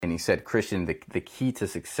and he said, Christian, the key to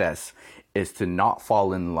success is to not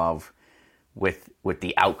fall in love with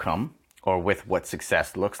the outcome or with what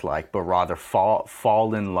success looks like, but rather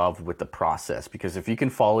fall in love with the process. Because if you can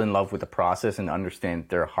fall in love with the process and understand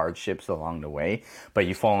there are hardships along the way, but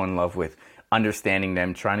you fall in love with understanding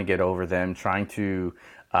them, trying to get over them, trying to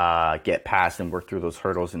get past and work through those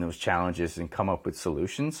hurdles and those challenges and come up with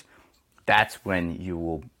solutions, that's when you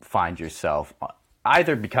will find yourself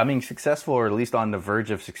either becoming successful or at least on the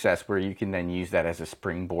verge of success, where you can then use that as a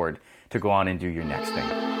springboard to go on and do your next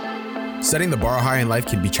thing. Setting the bar high in life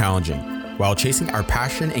can be challenging. While chasing our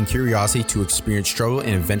passion and curiosity to experience struggle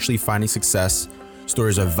and eventually finding success,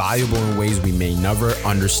 stories are valuable in ways we may never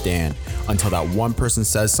understand until that one person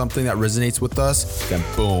says something that resonates with us, then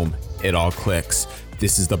boom, it all clicks.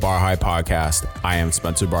 This is the Bar High Podcast. I am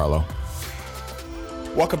Spencer Barlow.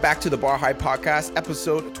 Welcome back to the Bar High Podcast,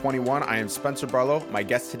 episode 21. I am Spencer Barlow. My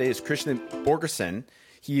guest today is Kristian Borghesan.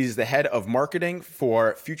 He is the head of marketing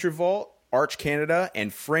for Future Vault, Arch Canada,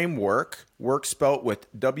 and Framework, work spelt with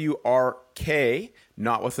W-R-K,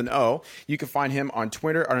 not with an O. You can find him on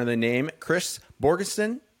Twitter under the name Kris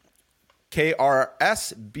Borghesan,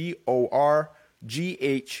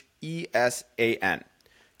 K-R-S-B-O-R-G-H-E-S-A-N.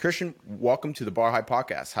 Kristian, welcome to the Bar High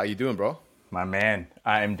Podcast. How you doing, bro? My man,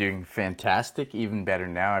 I am doing fantastic, even better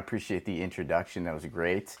now. I appreciate the introduction. That was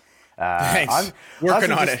great. Thanks.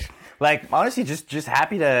 Working on it. Honestly, just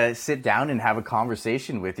happy to sit down and have a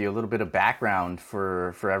conversation with you. A little bit of background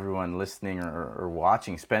for everyone listening or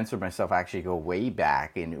watching. Spencer and myself actually go way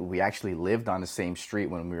back, and we actually lived on the same street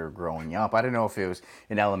when we were growing up. I don't know if it was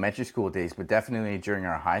in elementary school days, but definitely during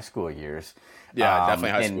our high school years. Yeah,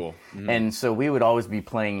 definitely high school. Mm-hmm. And so we would always be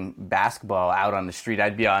playing basketball out on the street.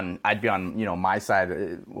 I'd be on my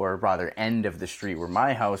side, or rather end of the street where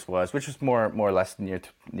my house was, which was more or less near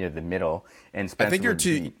the middle. And Spencer, I think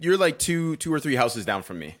you're like two or three houses down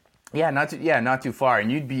from me. Yeah, not too far. And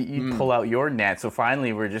you'd pull out your net. So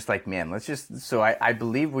finally we're just like, man, so I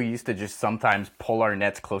believe we used to just sometimes pull our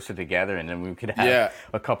nets closer together, and then we could have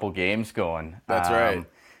a couple games going. That's right.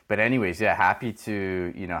 But anyways, yeah, happy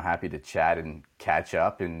to chat and catch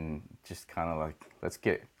up and just kind of like, let's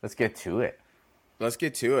get to it. Let's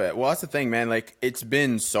get to it. Well, that's the thing, man. Like, it's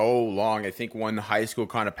been so long. I think when high school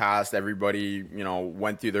kind of passed, everybody,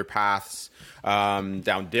 went through their paths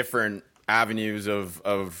down different avenues of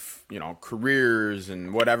careers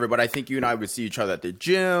and whatever. But I think you and I would see each other at the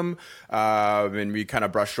gym, and we kind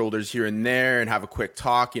of brush shoulders here and there and have a quick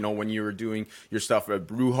talk. When you were doing your stuff at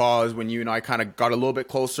Brujas, when you and I kind of got a little bit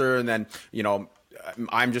closer, and then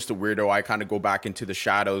I'm just a weirdo. I kind of go back into the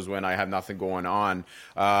shadows when I have nothing going on.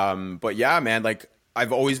 But yeah, man, like,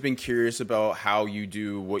 I've always been curious about how you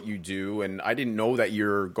do what you do, and I didn't know that did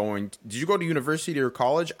you go to university or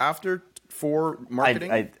college for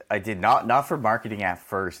marketing? I did not for marketing at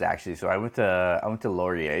first, actually. So I went to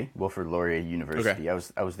Laurier, Wilfrid Laurier University. Okay.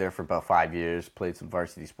 I was there for about 5 years, played some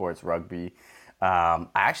varsity sports, rugby. I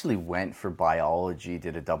actually went for biology,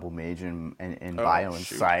 did a double major in bio and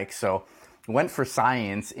psych. So went for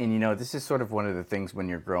science, and this is sort of one of the things when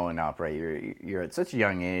you're growing up, right? You're at such a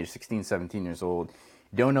young age, 16, 17 years old.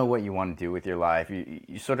 You don't know what you want to do with your life.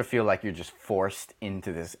 You sort of feel like you're just forced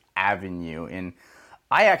into this avenue. And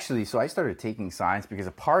I started taking science because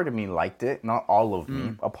a part of me liked it, not all of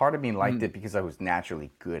me. A part of me liked it because I was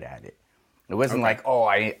naturally good at it. It wasn't like,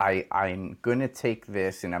 I'm going to take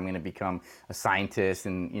this and I'm going to become a scientist,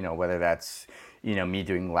 and, whether that's, me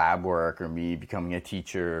doing lab work or me becoming a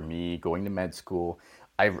teacher or me going to med school.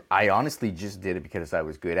 I honestly just did it because I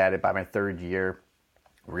was good at it. By my third year,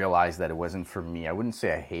 realized that it wasn't for me. I wouldn't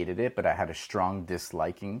say I hated it, but I had a strong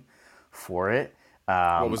disliking for it.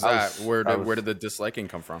 What was that? Where did the disliking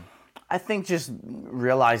come from? I think just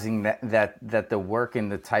realizing that the work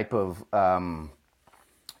and the type of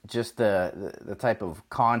just the type of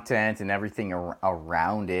content and everything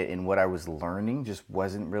around it and what I was learning just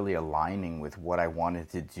wasn't really aligning with what I wanted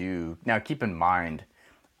to do. Now, keep in mind,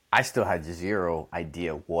 I still had zero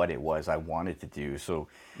idea what it was I wanted to do. So,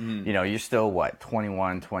 you're still,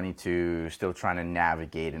 21, 22, still trying to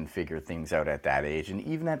navigate and figure things out at that age. And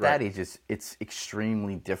even at that age, it's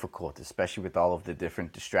extremely difficult, especially with all of the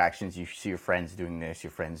different distractions. You see your friends doing this,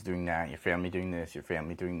 your friends doing that, your family doing this, your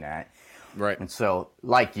family doing that. Right. And so,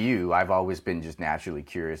 like you, I've always been just naturally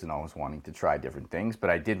curious and always wanting to try different things. But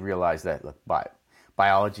I did realize that, look,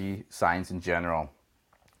 biology, science in general,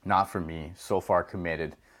 not for me, so far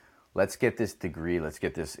committed. Let's get this degree. Let's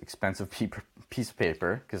get this expensive piece of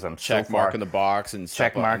paper, because I'm check so far mark in the box and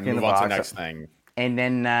check mark in the box. box. To the next thing. And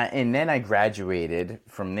then I graduated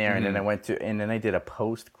from there, and then I did a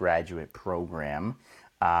postgraduate program,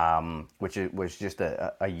 which was just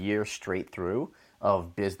a year straight through.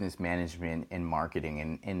 of business management and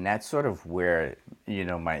marketing, and that's sort of where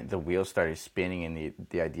the wheels started spinning and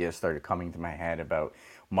the idea started coming to my head about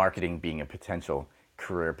marketing being a potential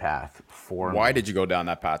career path for me. Why did you go down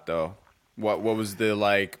that path though? What was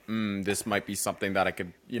the this might be something that I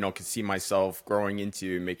could see myself growing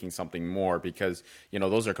into, making something more, because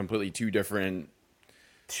those are completely two different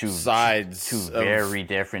sides, two very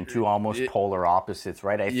different, two almost polar opposites,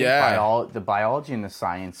 right? I think the biology and the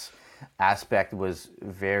science aspect was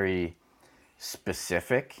very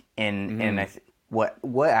specific, and what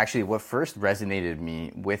first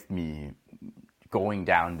resonated with me going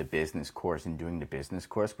down the business course and doing the business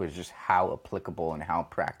course was just how applicable and how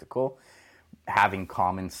practical having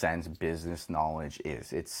common sense business knowledge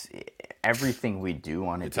is. It's everything we do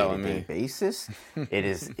on a day-to-day basis.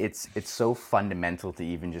 It's so fundamental to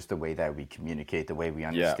even just the way that we communicate, the way we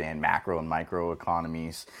understand macro and micro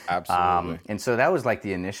economies. Absolutely. And so that was like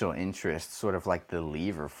the initial interest, sort of like the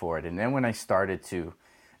lever for it. And then when I started to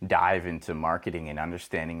dive into marketing and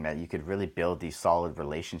understanding that you could really build these solid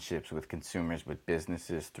relationships with consumers, with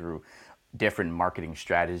businesses through different marketing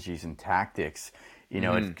strategies and tactics,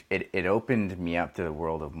 it opened me up to the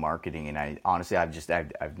world of marketing, and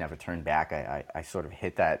I've never turned back. I sort of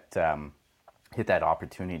hit that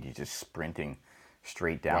opportunity, just sprinting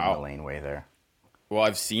straight down the laneway there. Well,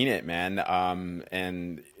 I've seen it, man.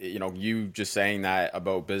 And you just saying that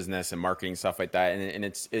about business and marketing, stuff like that. And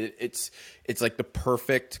it's like the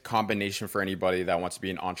perfect combination for anybody that wants to be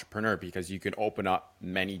an entrepreneur, because you can open up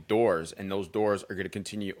many doors, and those doors are going to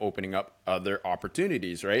continue opening up other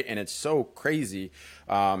opportunities. Right. And it's so crazy.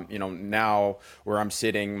 Now where I'm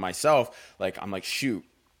sitting myself, I'm like, shoot,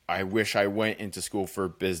 I wish I went into school for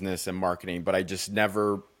business and marketing, but I just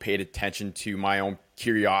never paid attention to my own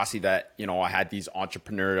curiosity that, I had these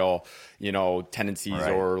entrepreneurial, tendencies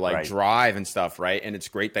or drive and stuff. Right. And it's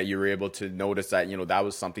great that you were able to notice that, that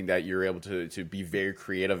was something that you're able to be very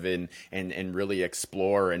creative in and really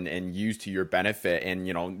explore and use to your benefit.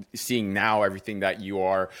 And, seeing now everything that you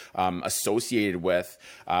are associated with,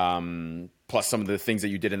 plus some of the things that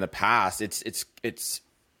you did in the past,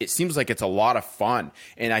 it seems like it's a lot of fun.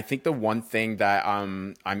 And I think the one thing that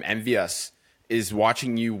I'm envious is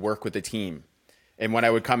watching you work with a team. And when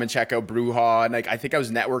I would come and check out Bruja, and I think I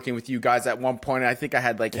was networking with you guys at one point, and I think I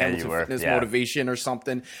had Hamilton Fitness Motivation or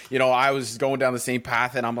something. I was going down the same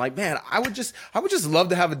path, and I'm like, man, I would just love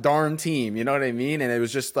to have a darn team. You know what I mean? And it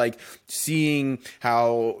was just seeing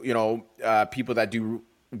how people that do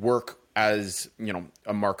work as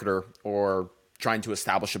a marketer or trying to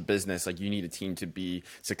establish a business, you need a team to be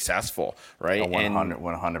successful, right?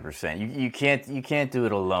 100%. You can't do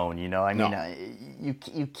it alone.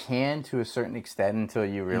 You can to a certain extent until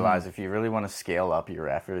you realize if you really want to scale up your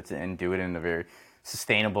efforts and do it in a very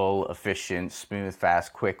sustainable, efficient, smooth,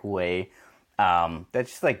 fast, quick way, that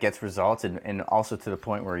just gets results, and also to the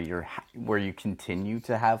point where you continue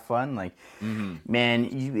to have fun. Man,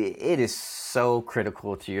 it is so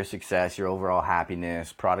critical to your success, your overall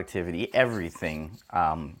happiness, productivity, everything,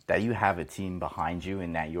 that you have a team behind you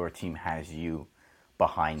and that your team has you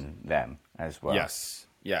behind them as well. Yes,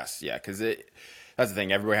 yeah, because that's the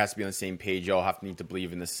thing. Everybody has to be on the same page. You all need to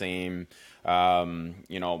believe in the same, the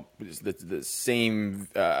same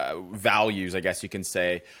values, I guess you can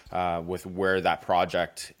say, with where that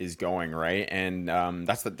project is going, right? And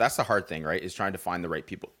that's the hard thing, right? Is trying to find the right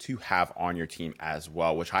people to have on your team as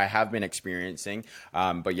well, which I have been experiencing.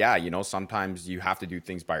 But yeah, sometimes you have to do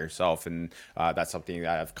things by yourself, and that's something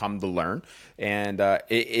that I've come to learn. And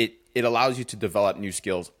it allows you to develop new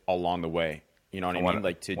skills along the way. You know what I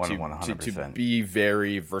mean? To be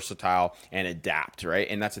very versatile and adapt, right?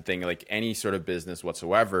 And that's the thing, any sort of business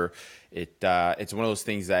whatsoever, it's one of those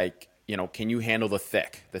things can you handle the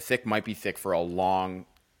thick? The thick might be thick for a long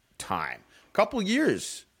time. Couple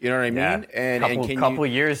years, you know what I mean? And couple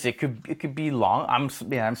years, it could be long.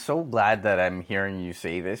 I'm so glad that I'm hearing you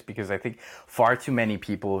say this, because I think far too many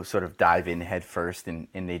people sort of dive in head first and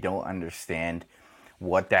they don't understand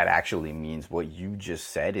what that actually means. What you just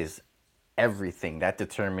said is everything that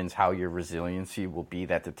determines how your resiliency will be,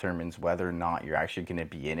 that determines whether or not you're actually going to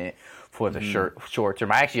be in it for the short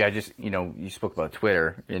term. I just you spoke about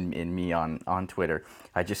Twitter and me on Twitter.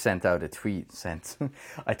 I just sent out a tweet.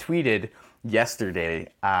 I tweeted yesterday,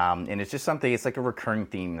 and it's just something, it's like a recurring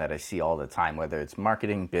theme that I see all the time, whether it's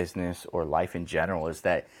marketing, business, or life in general, is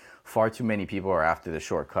that far too many people are after the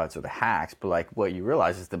shortcuts or the hacks. But what you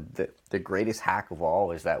realize is the greatest hack of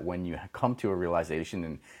all is that when you come to a realization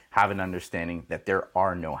and have an understanding that there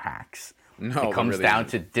are no hacks. No, it comes down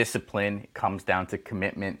to discipline. It comes down to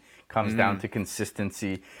commitment. Comes down to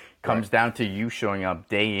consistency. Comes down to you showing up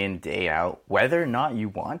day in, day out, whether or not you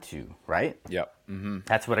want to, right? Yep.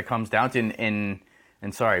 That's what it comes down to.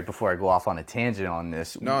 And sorry, before I go off on a tangent on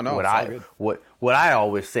this, no, what I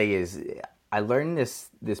always say is, I learned this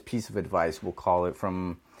piece of advice. We'll call it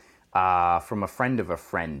from a friend of a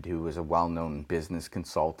friend who was a well-known business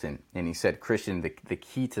consultant, and he said, Kristian, the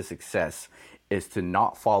key to success is to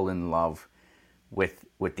not fall in love with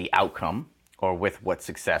the outcome or with what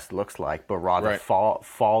success looks like, but rather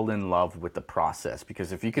fall in love with the process.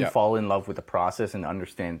 Because if you can fall in love with the process and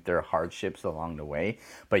understand there are hardships along the way,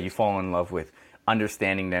 but you fall in love with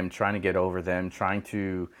understanding them, trying to get over them, trying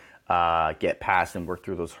to get past and work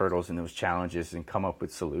through those hurdles and those challenges and come up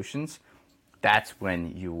with solutions, that's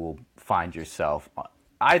when you will find yourself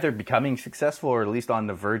either becoming successful or at least on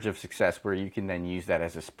the verge of success, where you can then use that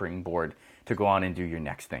as a springboard to go on and do your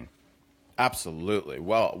next thing. Absolutely.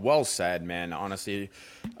 Well said, man. Honestly,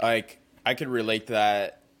 like I could relate to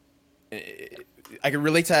that. I can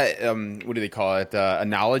relate to that, what do they call it?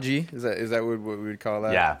 Analogy? Is that what we would call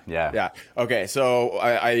that? Yeah. Okay, so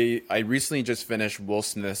I recently just finished Will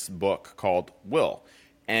Smith's book called Will.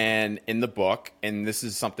 And in the book, and this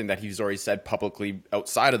is something that he's already said publicly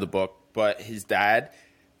outside of the book, but his dad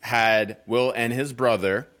had Will and his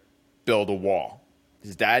brother build a wall.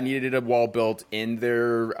 His dad needed a wall built in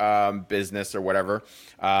their business or whatever.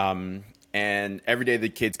 And every day the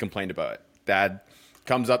kids complained about it. Dad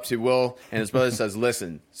comes up to Will and his brother says,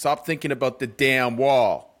 listen, stop thinking about the damn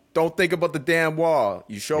wall. Don't think about the damn wall.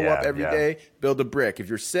 You show up every day, build a brick. If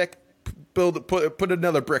you're sick, put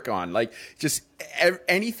another brick on. Like, just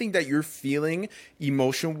anything that you're feeling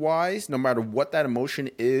emotion wise, no matter what that emotion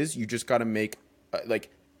is, you just got to make like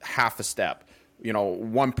half a step,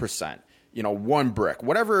 1%. One brick,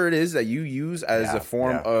 whatever it is that you use as a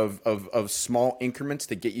form of small increments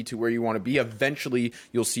to get you to where you want to be. Eventually,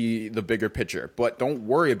 you'll see the bigger picture. But don't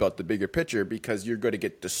worry about the bigger picture, because you're going to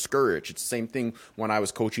get discouraged. It's the same thing when I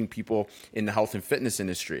was coaching people in the health and fitness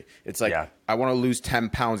industry. It's like, I want to lose 10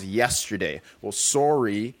 pounds yesterday. Well,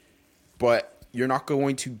 sorry, but you're not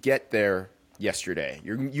going to get there yesterday.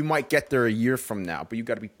 You might get there a year from now, but you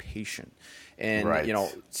got to be patient. And,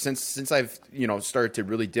 since I've, started to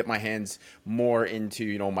really dip my hands more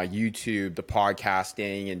into, my YouTube, the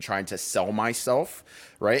podcasting, and trying to sell myself,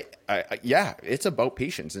 right? It's about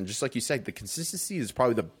patience. And just like you said, the consistency is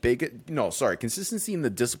probably the biggest, consistency and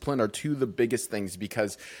the discipline are two of the biggest things,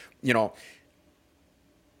 because,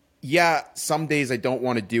 some days I don't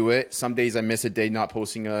want to do it. Some days I miss a day not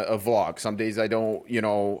posting a vlog. Some days I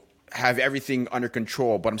don't, have everything under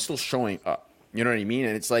control, but I'm still showing up. You know what I mean?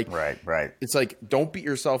 And it's like, right. It's like, don't beat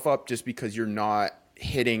yourself up just because you're not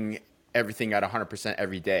hitting everything at 100%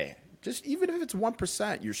 every day. Just even if it's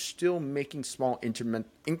 1%, you're still making small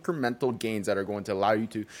incremental gains that are going to allow you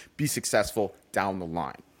to be successful down the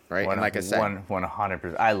line. Right. And like I said,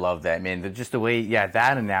 100%. I love that, man. Just the way,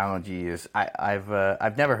 that analogy is,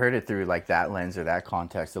 I've never heard it through like that lens or that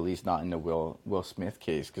context, at least not in the Will Smith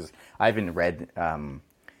case, because I haven't read,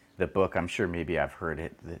 the book. I'm sure maybe I've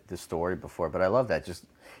heard the story before, but I love that. Just,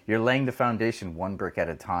 you're laying the foundation one brick at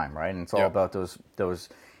a time, right? And it's all about those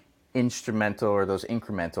instrumental, or those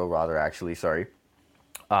incremental rather, actually,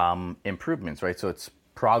 improvements, right? So it's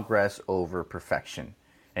progress over perfection.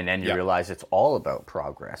 And then you realize it's all about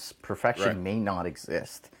progress. Perfection may not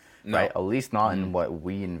exist, right? At least not in what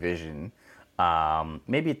we envision.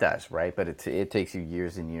 Maybe it does, right? But it takes you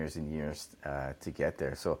years and years and years to get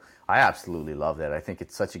there. So I absolutely love that. I think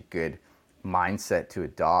it's such a good mindset to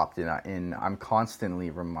adopt, and I'm constantly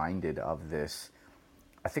reminded of this.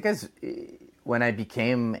 I think when I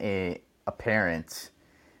became a parent,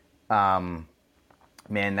 man,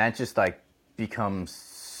 that just like becomes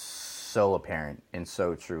so apparent and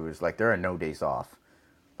so true. It's like there are no days off.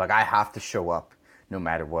 Like, I have to show up no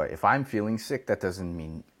matter what. If I'm feeling sick, that doesn't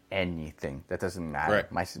mean anything. That doesn't matter.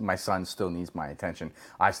 Right. My son still needs my attention.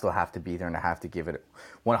 I still have to be there, and I have to give it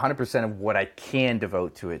 100% of what I can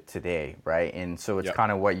devote to it today, right? And so it's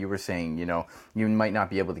kind of what you were saying, you might not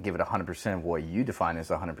be able to give it 100% of what you define as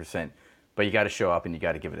 100%, but you got to show up and you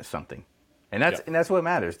got to give it something. And that's what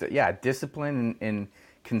matters. Discipline and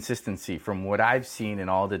consistency, from what I've seen in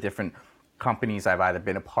all the different companies I've either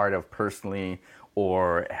been a part of personally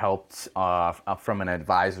or helped from an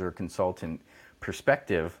advisor or consultant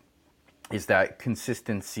perspective, is that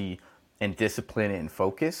consistency and discipline and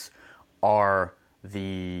focus are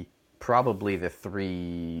probably the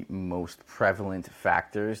three most prevalent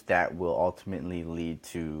factors that will ultimately lead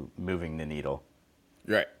to moving the needle.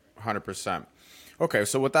 Right, 100%. Okay,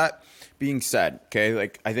 so with that being said, okay,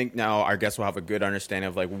 like I think now our guests will have a good understanding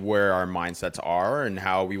of like where our mindsets are and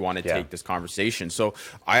how we want to take this conversation. So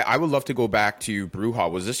I would love to go back to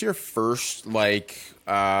Brewha. Was this your first like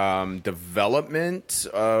development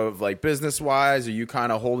of like business wise? Are you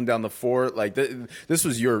kind of holding down the fort? Like this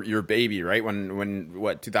was your baby, right? When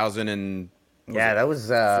what 2000 and that was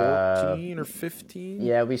 14 or 15?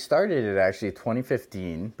 Yeah, we started it actually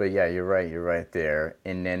 2015, but yeah, you're right there.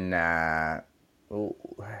 And then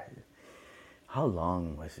how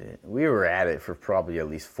long was it? We were at it for probably at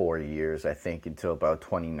least 4 years, I think, until about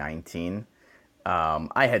 2019.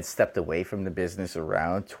 I had stepped away from the business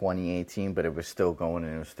around 2018, but it was still going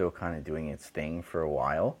and it was still kind of doing its thing for a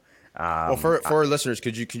while. Well, for our listeners,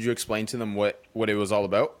 could you explain to them what it was all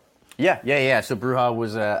about? Yeah. So Brewha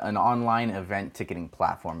was an online event ticketing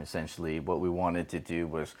platform. Essentially, what we wanted to do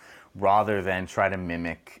was, rather than try to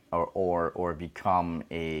mimic or become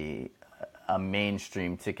a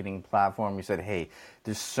mainstream ticketing platform, we said, hey,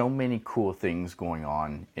 there's so many cool things going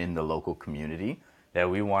on in the local community that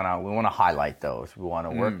we want to highlight those. We want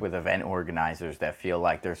to work with event organizers that feel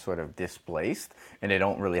like they're sort of displaced and they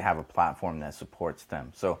don't really have a platform that supports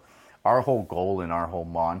them. So our whole goal and our whole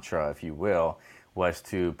mantra, if you will, was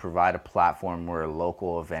to provide a platform where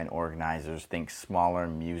local event organizers, think smaller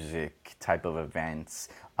music type of events,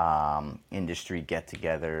 industry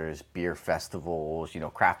get-togethers, beer festivals,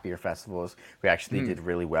 craft beer festivals. We actually did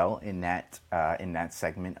really well in that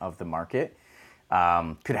segment of the market.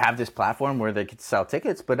 Could have this platform where they could sell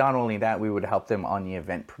tickets, but not only that, we would help them on the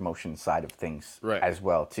event promotion side of things as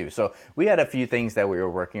well too. So we had a few things that we were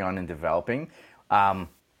working on and developing.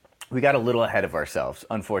 We got a little ahead of ourselves,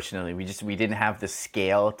 unfortunately. We didn't have the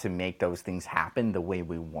scale to make those things happen the way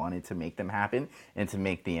we wanted to make them happen and to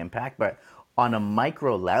make the impact. But on a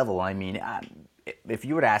micro level, I mean, if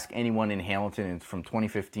you were to ask anyone in Hamilton from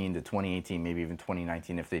 2015 to 2018, maybe even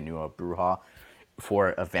 2019, if they knew of Brewha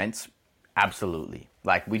for events, absolutely.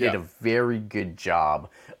 Like we did a very good job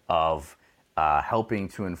of helping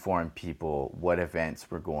to inform people what events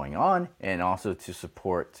were going on and also to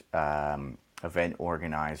support event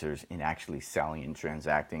organizers in actually selling and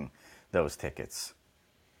transacting those tickets.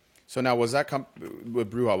 So now, was that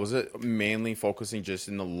with Brewha, was it mainly focusing just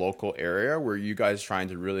in the local area? Were you guys trying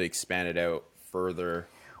to really expand it out further?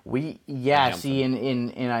 See,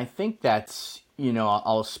 and I think that's,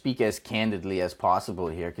 I'll speak as candidly as possible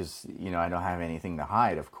here because, I don't have anything to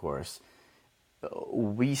hide, of course.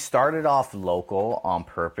 We started off local on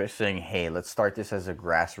purpose, saying, hey, let's start this as a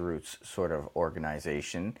grassroots sort of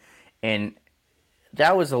organization. And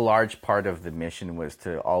that was a large part of the mission, was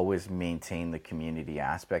to always maintain the community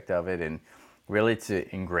aspect of it and really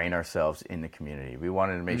to ingrain ourselves in the community. We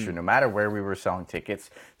wanted to make sure no matter where we were selling tickets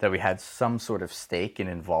that we had some sort of stake and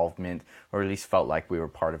involvement, or at least felt like we were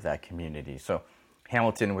part of that community. So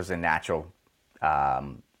Hamilton was a natural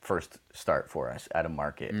first start for us at a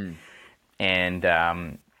market. And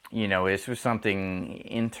this was something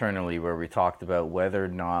internally where we talked about whether or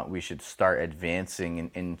not we should start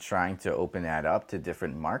advancing and trying to open that up to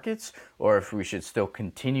different markets, or if we should still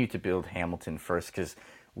continue to build Hamilton first, because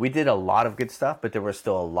we did a lot of good stuff, but there was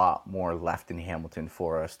still a lot more left in Hamilton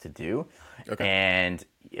for us to do. Okay. And,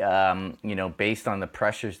 based on the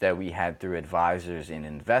pressures that we had through advisors and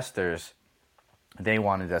investors, they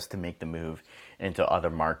wanted us to make the move into other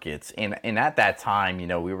markets. And at that time,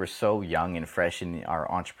 we were so young and fresh in our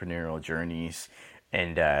entrepreneurial journeys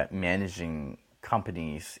and managing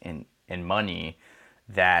companies and money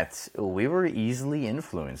that we were easily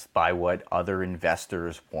influenced by what other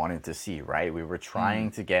investors wanted to see, right? We were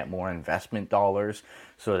trying to get more investment dollars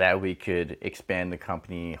so that we could expand the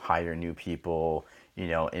company, hire new people,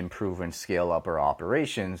 improve and scale up our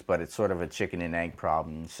operations, but it's sort of a chicken and egg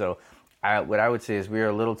problem. So what I would say is we are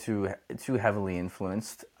a little too heavily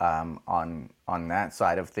influenced on that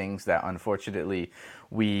side of things, that unfortunately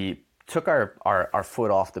we took our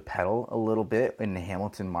foot off the pedal a little bit in the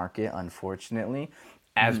Hamilton market, unfortunately,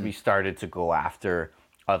 as we started to go after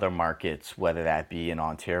other markets, whether that be in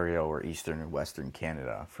Ontario or Eastern and Western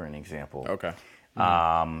Canada, for an example. Okay.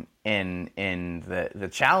 And the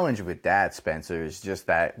challenge with that, Spencer, is just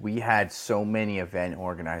that we had so many event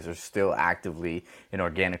organizers still actively and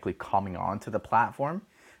organically coming onto the platform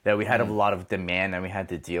that we had a lot of demand that we had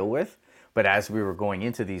to deal with. But as we were going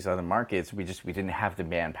into these other markets, we didn't have the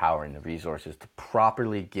manpower and the resources to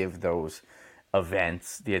properly give those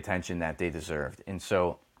events the attention that they deserved. And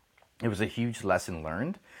so it was a huge lesson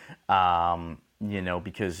learned,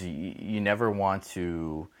 because you never want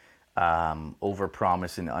to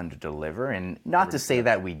overpromise and underdeliver. And not to say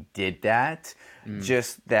that we did that,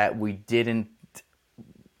 just that we didn't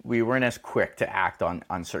we weren't as quick to act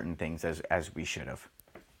on certain things as we should have.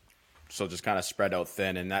 So just kind of spread out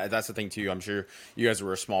thin. And that's the thing too. I'm sure you guys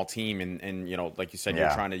were a small team and like you said, you're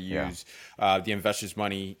trying to use the investors'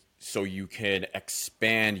 money so you can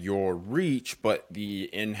expand your reach, but the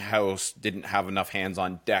in-house didn't have enough hands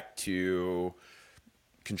on deck to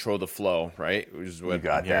control the flow, right? Which is what You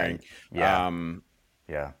got I'm hearing.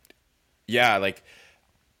 That. Yeah. Like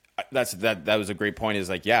that was a great point, is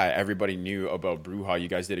like, yeah, everybody knew about Bruja. You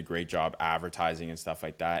guys did a great job advertising and stuff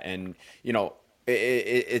like that. And,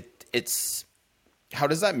 it's how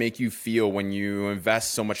does that make you feel when you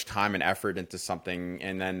invest so much time and effort into something,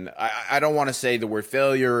 and then I don't want to say the word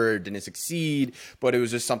failure or didn't succeed, but it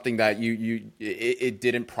was just something that it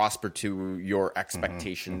didn't prosper to your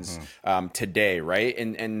expectations today, right?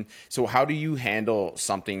 And so how do you handle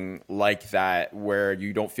something like that where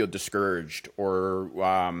you don't feel discouraged or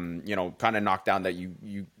kind of knocked down that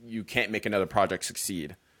you can't make another project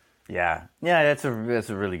succeed? Yeah, that's a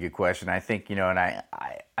really good question. I think, and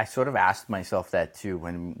I sort of asked myself that too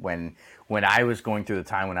when I was going through the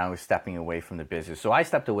time when I was stepping away from the business. So I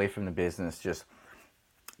stepped away from the business just,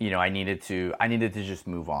 I needed to just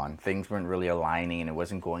move on. Things weren't really aligning and it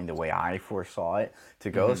wasn't going the way I foresaw it to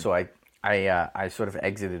go. So I sort of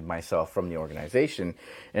exited myself from the organization,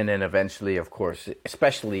 and then eventually, of course,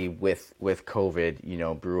 especially with COVID,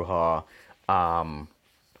 Bruja,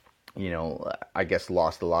 I guess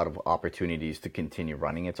lost a lot of opportunities to continue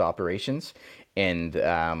running its operations. And,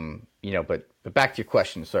 but back to your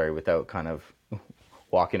question, sorry, without kind of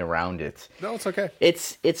walking around it. No, it's okay.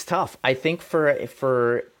 It's tough. I think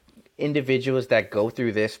for individuals that go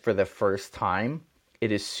through this for the first time,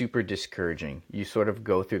 it is super discouraging. You sort of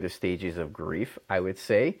go through the stages of grief, I would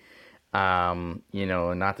say.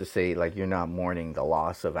 Not to say like you're not mourning the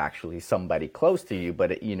loss of actually somebody close to you,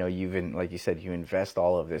 but you've like you said, you invest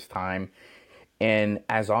all of this time. And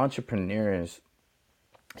as entrepreneurs,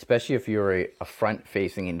 especially if you're a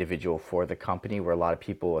front-facing individual for the company, where a lot of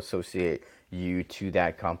people associate you to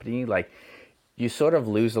that company, like you sort of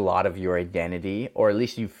lose a lot of your identity, or at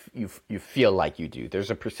least you feel like you do. There's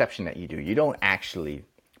a perception that you do. You don't actually,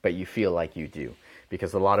 but you feel like you do,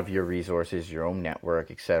 because a lot of your resources, your own network,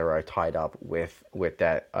 et cetera, are tied up with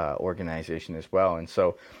that organization as well. And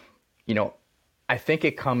so, I think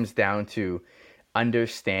it comes down to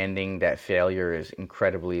understanding that failure is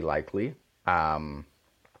incredibly likely,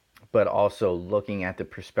 but also looking at the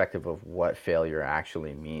perspective of what failure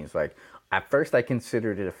actually means. Like, at first I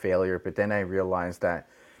considered it a failure, but then I realized that,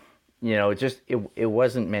 it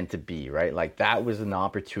wasn't meant to be, right? Like, that was an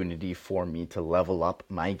opportunity for me to level up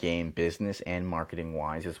my game, business and marketing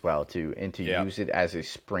wise as well, use it as a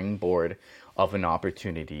springboard of an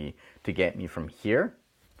opportunity to get me from here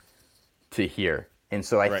to here. And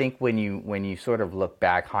so I think when you sort of look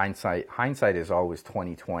back, hindsight is always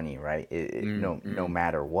 20/20, right? No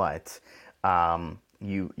matter what,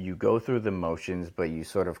 you go through the motions, but you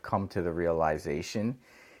sort of come to the realization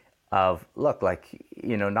of, look, like,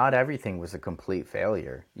 not everything was a complete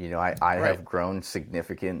failure. I have grown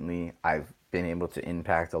significantly. I've been able to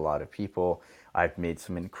impact a lot of people. I've made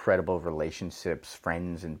some incredible relationships,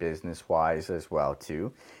 friends and business wise as well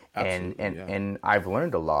too. And I've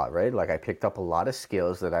learned a lot, right? Like, I picked up a lot of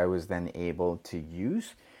skills that I was then able to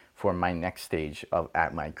use for my next stage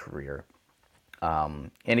at my career. And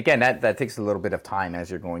again, that takes a little bit of time as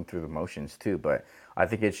you're going through the motions too. But I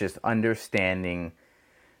think it's just understanding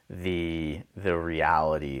the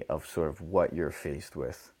reality of sort of what you're faced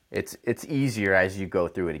with. It's easier as you go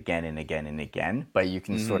through it again and again and again, but you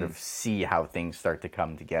can sort of see how things start to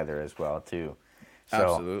come together as well too. So,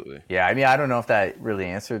 absolutely. Yeah, I mean, I don't know if that really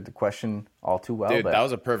answered the question all too well. Dude, but that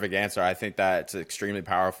was a perfect answer. I think that's extremely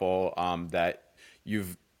powerful, that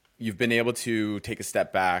you've been able to take a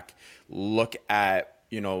step back, look at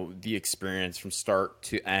the experience from start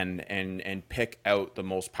to end, and pick out the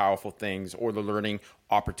most powerful things or the learning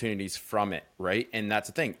opportunities from it, right? And that's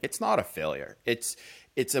the thing. It's not a failure. It's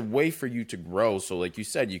a way for you to grow. So like you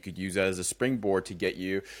said, you could use that as a springboard to get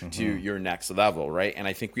you to your next level, right? And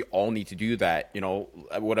I think we all need to do that.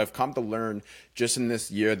 What I've come to learn just in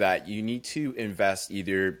this year, that you need to invest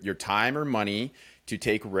either your time or money to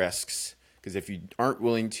take risks, because if you aren't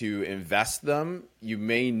willing to invest them, you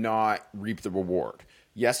may not reap the reward.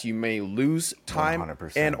 Yes, you may lose time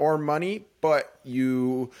 100%. and or money, but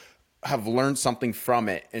you have learned something from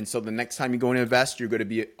it. And so the next time you go and invest, you're going to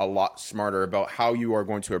be a lot smarter about how you are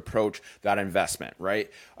going to approach that investment, right?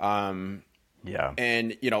 Yeah.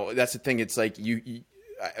 And, that's the thing. It's like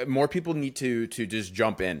more people need to just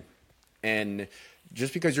jump in. And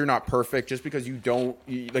just because you're not perfect, just because you don't,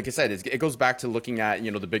 like I said, it goes back to looking at,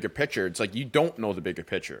 the bigger picture. It's like, you don't know the bigger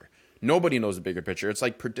picture. Nobody knows the bigger picture. It's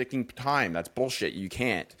like predicting time. That's bullshit. You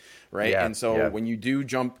can't, right? Yeah, And so yeah. when you do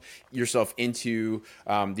jump yourself into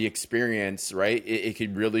the experience, right, it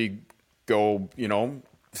could really go,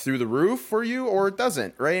 through the roof for you, or it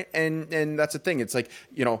doesn't, right? And that's the thing. It's like,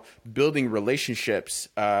 building relationships,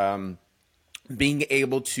 being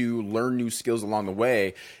able to learn new skills along the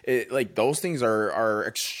way, like those things are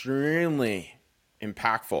extremely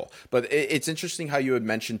impactful. But it's interesting how you had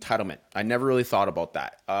mentioned entitlement. I never really thought about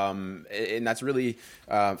that. And that's really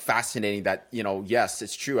fascinating that, yes,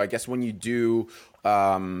 it's true. I guess when you do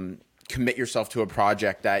commit yourself to a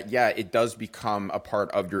project that, yeah, it does become a part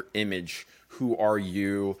of your image. Who are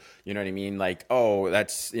you? You know what I mean? Like, oh,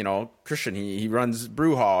 that's, Kristian, he runs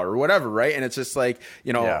Brew Hall or whatever, right? And it's just like,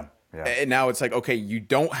 Yeah. and now it's like, okay, you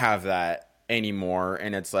don't have that anymore.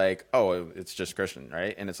 And it's like, oh, it's just Kristian,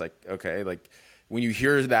 right? And it's like, okay, like when you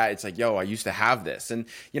hear that, it's like, yo, I used to have this. And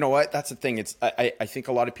you know what? That's the thing. It's I think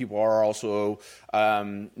a lot of people are also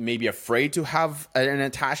maybe afraid to have an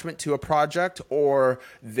attachment to a project, or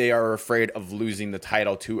they are afraid of losing the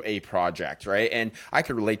title to a project, right? And I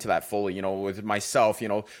could relate to that fully. With myself, me,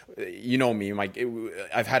 I've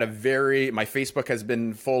had my Facebook has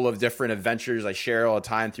been full of different adventures I share all the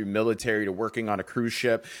time, through military to working on a cruise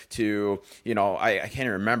ship to, I can't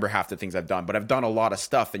even remember half the things I've done, but I've done a lot of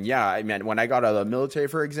stuff. And yeah, I mean, when I got out of the military,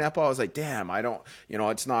 for example, I was like, damn, I don't,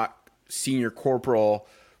 it's not Senior Corporal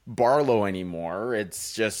Barlow anymore.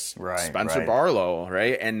 It's just Spencer Barlow,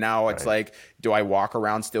 right? And now it's like, do I walk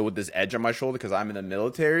around still with this edge on my shoulder because I'm in the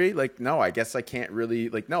military? Like, no, I guess I can't really,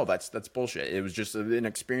 like, no, that's bullshit. It was just an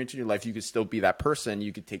experience in your life. You could still be that person.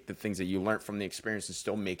 You could take the things that you learned from the experience and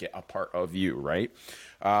still make it a part of you, right?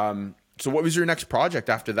 So what was your next project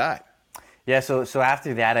after that? Yeah, so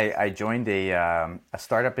after that, I joined a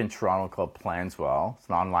startup in Toronto called Planswell. It's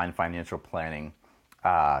an online financial planning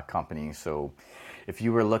company. So if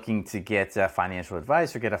you were looking to get financial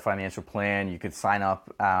advice or get a financial plan, you could sign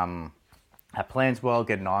up at Planswell,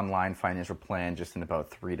 get an online financial plan just in about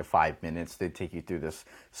 3 to 5 minutes. They'd take you through this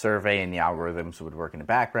survey, and the algorithms would work in the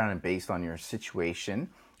background. And based on your situation,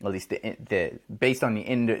 at least based on the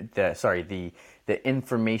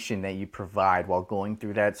information that you provide while going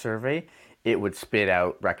through that survey, it would spit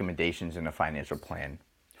out recommendations in a financial plan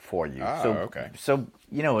for you. Okay. So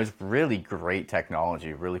it's really great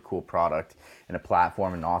technology, really cool product, and a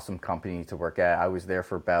platform, an awesome company to work at. I was there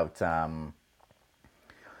for about, I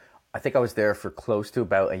think I was there for close to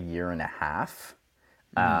about a year and a half.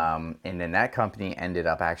 And then that company ended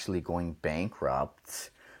up actually going bankrupt.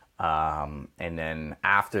 And then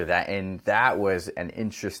after that, and that was an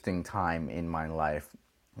interesting time in my life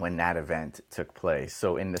when that event took place.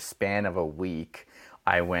 So in the span of a week,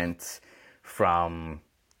 I went from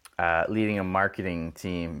leading a marketing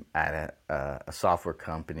team at a software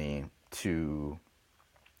company to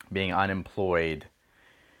being unemployed,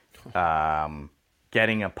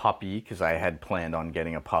 getting a puppy, because I had planned on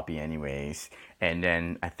getting a puppy anyways. And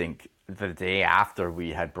then I think the day after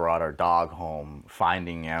we had brought our dog home,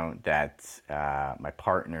 finding out that my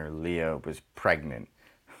partner, Leah, was pregnant.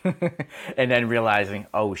 And then realizing,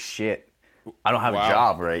 oh shit, I don't have a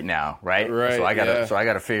job right now, right? So I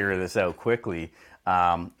gotta figure this out quickly.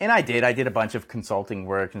 And I did a bunch of consulting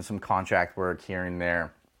work and some contract work here and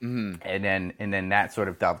there. And then that sort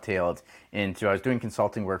of dovetailed into, I was doing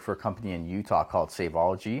consulting work for a company in Utah called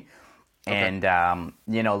Saveology. And,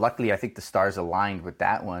 luckily I think the stars aligned with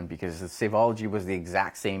that one, because Saveology was the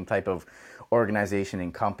exact same type of organization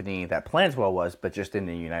and company that Planswell was, but just in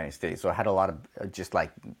the United States. So I had a lot of just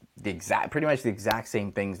like pretty much the exact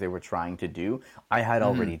same things they were trying to do. I had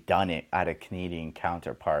already done it at a Canadian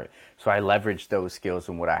counterpart. So I leveraged those skills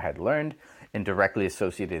and what I had learned and directly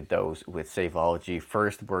associated those with Saveology,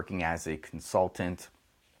 first working as a consultant.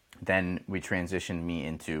 Then we transitioned me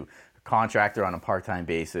into a contractor on a part-time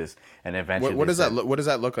basis, and eventually what does that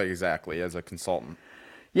look like exactly as a consultant?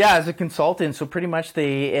 Yeah, as a consultant, so pretty much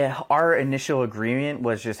our initial agreement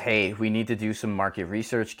was just, hey, we need to do some market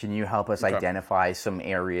research. Can you help us identify some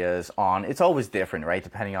areas on, it's always different, right?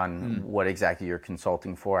 Depending on what exactly you're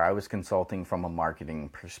consulting for. I was consulting from a marketing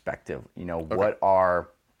perspective. What are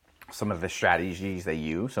some of the strategies that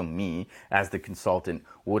you, so me as the consultant,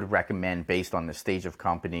 would recommend based on the stage of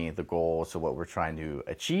company, the goals, so what we're trying to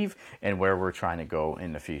achieve and where we're trying to go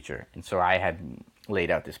in the future. And so I had laid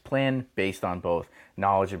out this plan based on both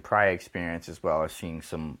knowledge and prior experience, as well as seeing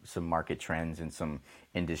some market trends and some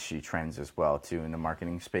industry trends as well too in the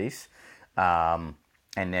marketing space. And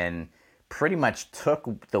then pretty much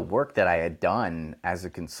took the work that I had done as a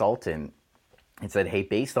consultant and said, hey,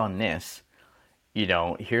 based on this,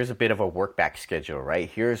 here's a bit of a work back schedule, right?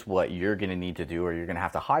 Here's what you're going to need to do, or you're going to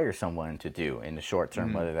have to hire someone to do in the short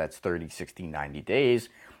term, whether that's 30, 60, 90 days.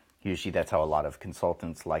 Usually that's how a lot of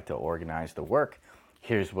consultants like to organize the work.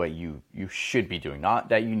 Here's what you should be doing. Not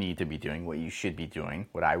that you need to be doing, what you should be doing,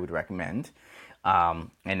 what I would recommend. And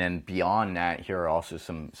then beyond that, here are also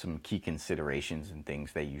some key considerations and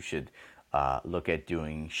things that you should look at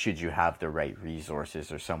doing should you have the right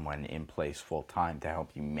resources or someone in place full time to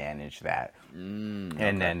help you manage that. Okay.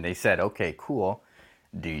 And then they said, okay, cool.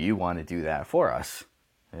 Do you want to do that for us?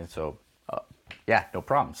 And so, yeah, no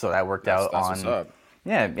problem. So that worked out on. What's up.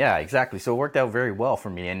 Yeah, exactly. So it worked out very well for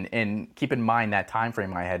me. And keep in mind that time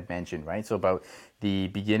frame I had mentioned, right? So about the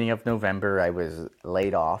beginning of November, I was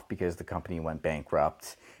laid off because the company went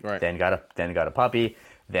bankrupt. Right. Then got a puppy.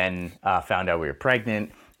 Then found out we were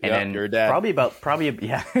pregnant. And then you're dad. Probably about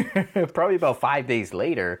 5 days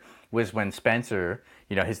later was when Spencer,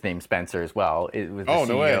 his name's Spencer as well. It was the CEO.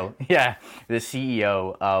 No way. Yeah, the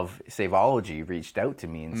CEO of Saveology reached out to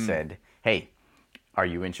me and said, "Hey, are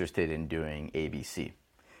you interested in doing ABC?"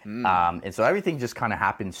 And so everything just kind of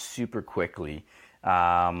happened super quickly.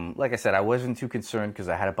 Like I said, I wasn't too concerned because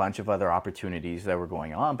I had a bunch of other opportunities that were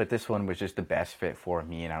going on, but this one was just the best fit for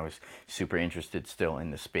me, and I was super interested still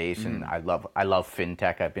in the space. And I love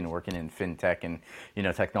fintech. I've been working in fintech and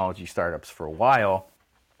technology startups for a while.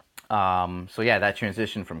 So yeah, that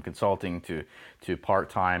transition from consulting to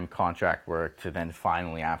part-time contract work to then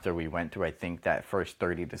finally, after we went through, I think, that first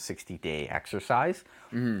 30 to 60 day exercise,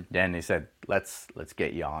 then they said, let's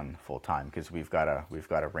get you on full-time because we've got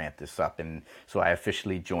to ramp this up. And so I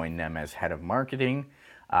officially joined them as head of marketing.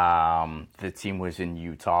 The team was in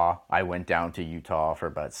Utah. I went down to Utah for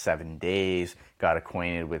about 7 days, got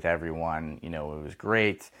acquainted with everyone. It was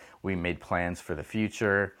great. We made plans for the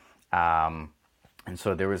future. And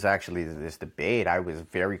so there was actually this debate. I was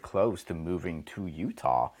very close to moving to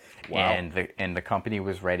Utah. Wow. And the company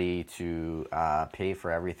was ready to pay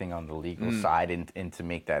for everything on the legal side and to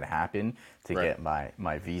make that happen, to get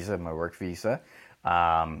my visa, my work visa.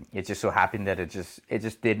 It just so happened that it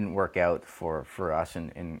just didn't work out for us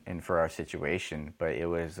and for our situation. But it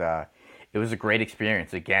was a great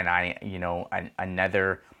experience. Again,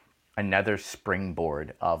 another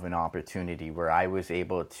springboard of an opportunity where I was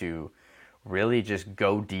able to really just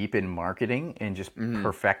go deep in marketing and just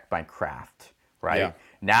perfect my craft, right? Yeah,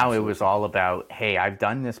 now absolutely. It was all about, hey, I've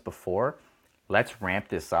done this before. Let's ramp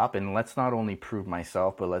this up, and let's not only prove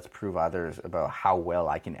myself, but let's prove others about how well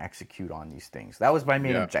I can execute on these things. That was my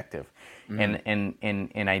main objective, and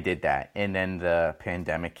I did that. And then the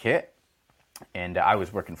pandemic hit, and I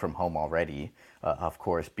was working from home already, of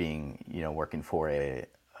course, being working for a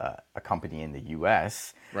company in the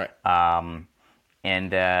U.S. Right.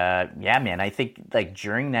 And yeah, man, I think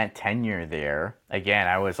during that tenure there, again,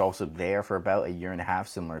 I was also there for about a year and a half,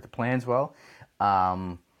 similar to Planswell.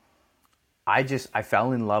 I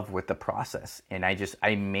fell in love with the process, and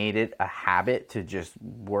I made it a habit to just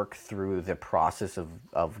work through the process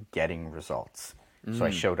of getting results. So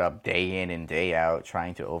I showed up day in and day out,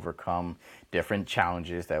 trying to overcome different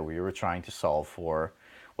challenges that we were trying to solve for,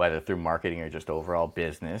 whether through marketing or just overall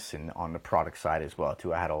business, and on the product side as well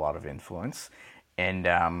too. I had a lot of influence. And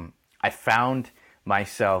I found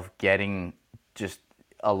myself getting just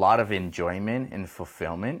a lot of enjoyment and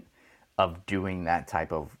fulfillment of doing that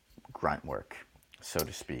type of grunt work, so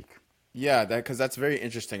to speak. Yeah, because that's very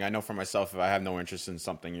interesting. I know for myself, if I have no interest in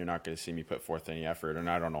something, you're not going to see me put forth any effort, and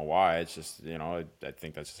I don't know why. It's just, I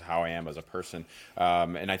think that's just how I am as a person.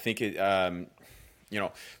 And I think it,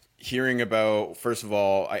 hearing about, first of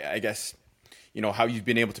all, I guess, how you've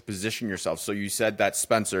been able to position yourself. So you said that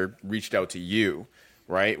Spencer reached out to you,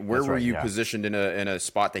 right? Where were you positioned in a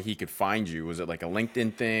spot that he could find you? Was it like a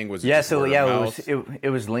LinkedIn thing? Was it it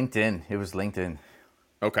was LinkedIn. It was LinkedIn.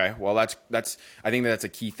 Okay, well that's I think that's a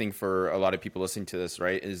key thing for a lot of people listening to this,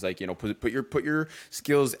 right? Is put your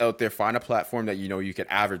skills out there, find a platform that you can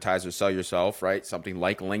advertise or sell yourself, right? Something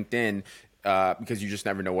like LinkedIn. Because you just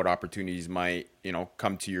never know what opportunities might,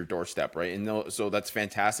 come to your doorstep, right? And so that's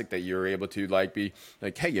fantastic that you're able to be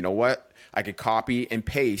like, hey, you know what? I could copy and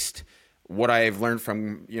paste what I've learned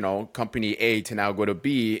from, company A to now go to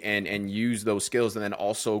B and use those skills, and then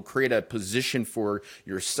also create a position for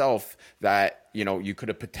yourself that, you could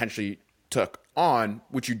have potentially took on,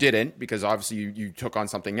 which you didn't, because obviously you took on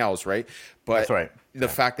something else, right? But that's right. The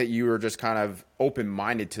fact that you were just kind of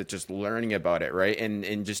open-minded to just learning about it, right?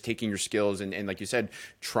 And just taking your skills and like you said,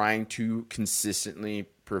 trying to consistently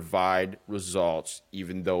provide results,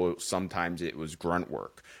 even though sometimes it was grunt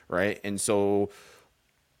work, right? And so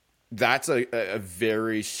that's a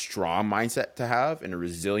very strong mindset to have and a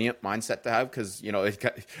resilient mindset to have, because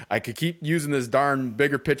I could keep using this darn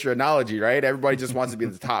bigger picture analogy, right? Everybody just wants to be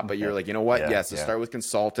at the top, but you're like, you know what? Yeah, Yes, let's start with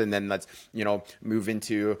consultant, then let's move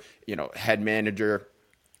into head manager,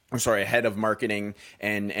 or sorry, head of marketing,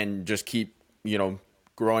 and just keep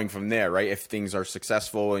growing from there, right? If things are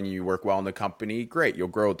successful and you work well in the company, great, you'll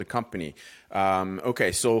grow with the company.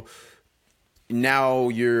 Okay, so now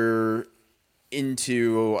you're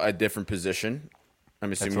into a different position.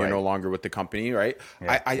 I'm assuming you're no longer with the company, right?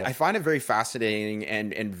 Yeah, I find it very fascinating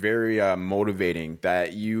and very motivating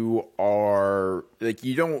that you are like,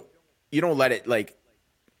 you don't let it like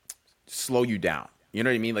slow you down. You know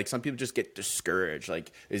what I mean? Like, some people just get discouraged.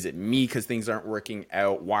 Like, is it me because things aren't working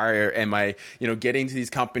out? Why am I, getting to these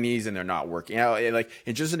companies and they're not working out?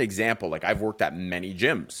 And just an example, like, I've worked at many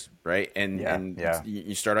gyms, right? And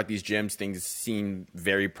you start out these gyms, things seem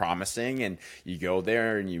very promising, and you go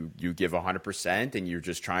there and you give 100%, and you're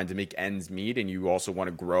just trying to make ends meet, and you also want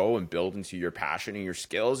to grow and build into your passion and your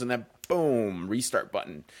skills, and then boom, restart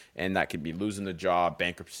button. And that could be losing the job,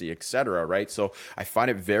 bankruptcy, etc. Right? So I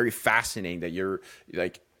find it very fascinating that you're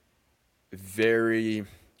like very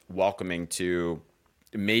welcoming to,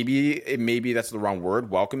 maybe that's the wrong word,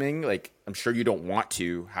 welcoming. Like, I'm sure you don't want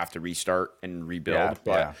to have to restart and rebuild,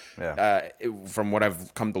 from what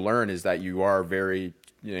I've come to learn is that you are very,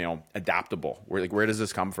 adaptable. Where does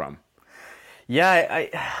this come from? Yeah,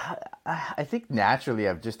 I think naturally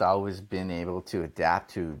I've just always been able to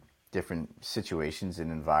adapt to different situations and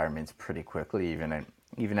environments pretty quickly,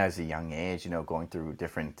 even as a young age, going through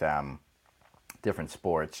different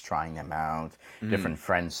sports, trying them out, different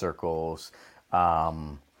friend circles,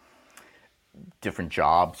 different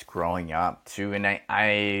jobs growing up too. And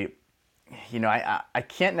I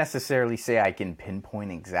can't necessarily say I can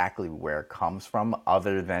pinpoint exactly where it comes from,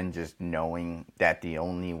 other than just knowing that the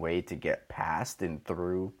only way to get past and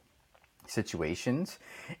through situations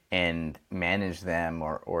and manage them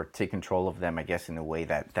or take control of them, I guess, in a way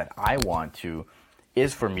that I want to,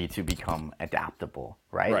 is for me to become adaptable,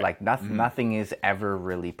 right? Like, nothing is ever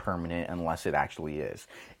really permanent unless it actually is.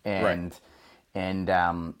 And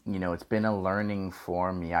it's been a learning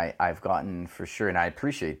for me. I've gotten, for sure, and I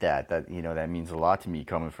appreciate that that means a lot to me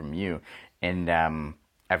coming from you. And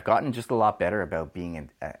I've gotten just a lot better about being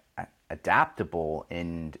adaptable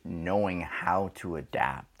and knowing how to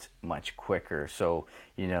adapt much quicker. So,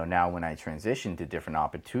 now when I transition to different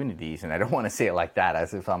opportunities, and I don't want to say it like that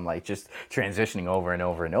as if I'm like just transitioning over and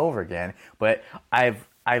over and over again, but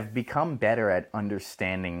I've become better at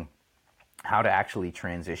understanding how to actually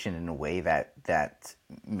transition in a way that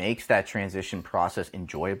makes that transition process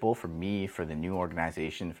enjoyable for me, for the new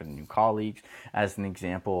organization, for the new colleagues, as an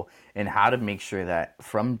example, and how to make sure that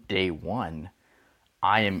from day one,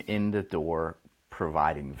 I am in the door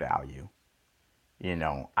providing value.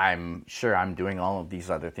 I'm sure I'm doing all of these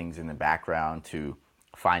other things in the background to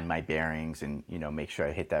find my bearings and, make sure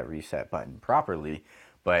I hit that reset button properly.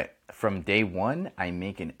 But from day one, I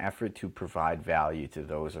make an effort to provide value to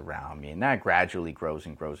those around me. And that gradually grows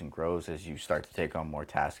and grows and grows as you start to take on more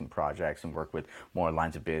tasks and projects and work with more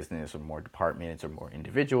lines of business or more departments or more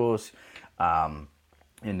individuals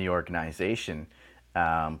in the organization.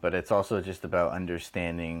 But it's also just about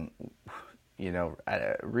understanding,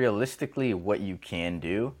 realistically what you can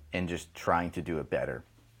do and just trying to do it better.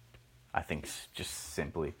 I think just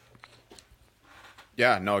simply.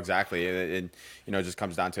 Yeah, no, exactly. It just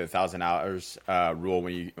comes down to 1,000 hours rule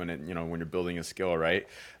when you're building a skill, right?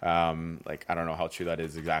 Like, I don't know how true that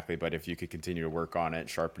is exactly, but if you could continue to work on it,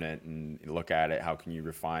 sharpen it, and look at it, how can you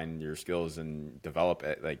refine your skills and develop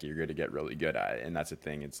it? Like, you're going to get really good at it. And that's the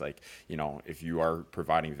thing. It's like, if you are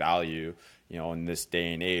providing value, in this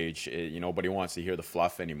day and age, nobody wants to hear the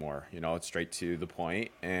fluff anymore. It's straight to the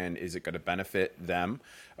point. And is it going to benefit them?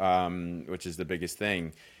 Which is the biggest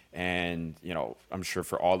thing. And, I'm sure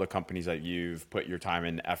for all the companies that you've put your time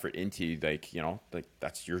and effort into, like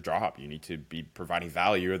that's your job. You need to be providing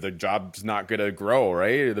value, or the job's not going to grow,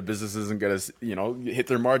 right? Or the business isn't going to, hit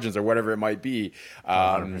their margins or whatever it might be.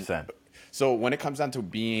 100%. So when it comes down to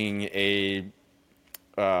being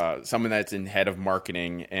someone that's in head of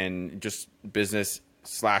marketing and just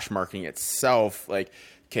business/marketing itself, like,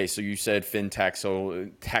 okay, so you said fintech, so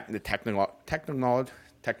the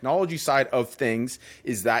technology side of things,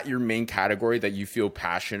 is that your main category that you feel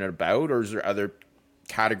passionate about, or is there other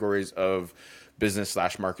categories of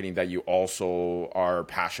business/marketing that you also are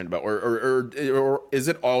passionate about, or is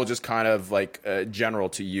it all just kind of like general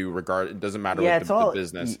to you? It doesn't matter what the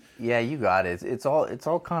business. Yeah, you got it. It's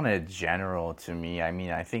all kind of general to me. I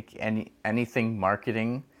mean, I think anything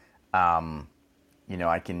marketing,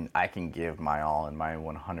 I can give my all and my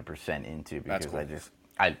 100% into, because Cool.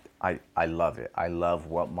 I love it. I love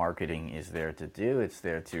what marketing is there to do. It's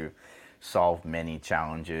there to solve many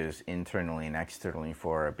challenges internally and externally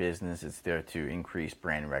for our business. It's there to increase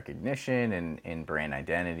brand recognition and brand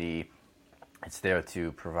identity. It's there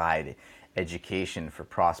to provide education for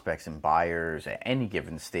prospects and buyers at any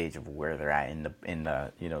given stage of where they're at in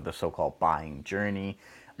the the so-called buying journey.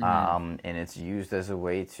 And it's used as a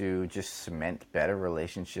way to just cement better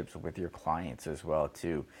relationships with your clients as well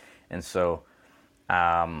too. And so,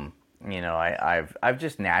 I've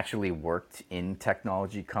just naturally worked in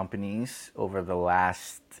technology companies over the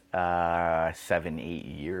last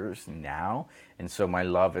 7-8 years now, and so my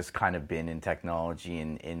love has kind of been in technology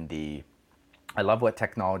and I love what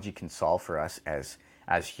technology can solve for us as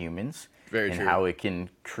humans. Very and true. how it can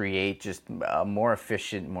create just a more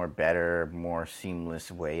efficient, more better, more seamless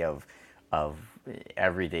way of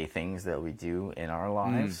everyday things that we do in our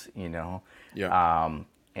lives. Yeah.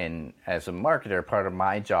 And as a marketer, part of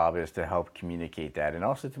my job is to help communicate that, and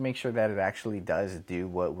also to make sure that it actually does do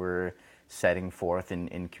what we're setting forth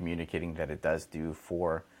in communicating that it does do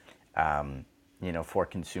for for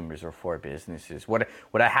consumers or for businesses. What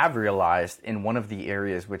I have realized in one of the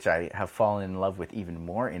areas which I have fallen in love with even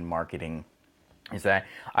more in marketing is that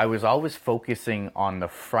I was always focusing on the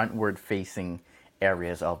frontward facing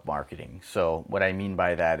areas of marketing. So what I mean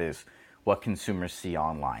by that is what consumers see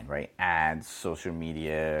online, right? Ads, social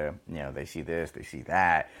media, they see this, they see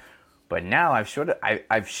that. But now I've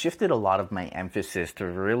shifted a lot of my emphasis to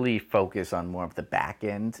really focus on more of the back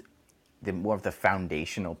end, more of the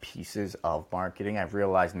foundational pieces of marketing. I've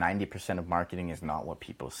realized 90% of marketing is not what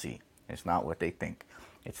people see. It's not what they think.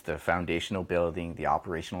 It's the foundational building, the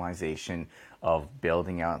operationalization of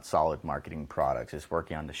building out solid marketing products. It's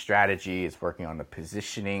working on the strategy. It's working on the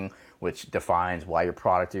positioning, which defines why your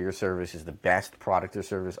product or your service is the best product or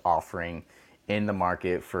service offering in the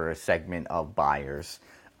market for a segment of buyers.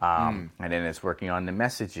 And then it's working on the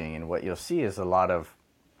messaging. And what you'll see is a lot of,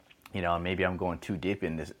 maybe I'm going too deep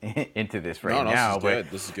in this into this right now.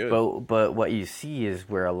 This is good. But what you see is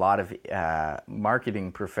where a lot of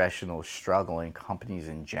marketing professionals struggle, and companies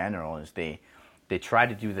in general, is they try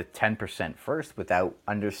to do the 10% first without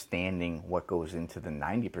understanding what goes into the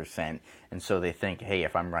 90%. And so they think, hey,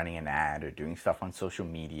 if I'm running an ad or doing stuff on social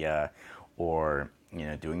media or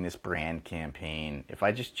doing this brand campaign, if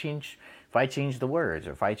I change the words,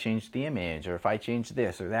 or if I change the image, or if I change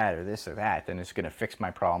this or that or this or that, then it's going to fix my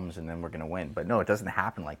problems and then we're going to win. But no, it doesn't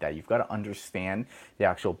happen like that. You've got to understand the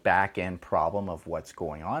actual back end problem of what's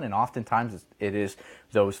going on. And oftentimes it is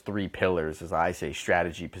those three pillars, as I say: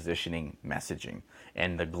 strategy, positioning, messaging.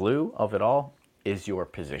 And the glue of it all is your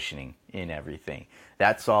positioning in everything.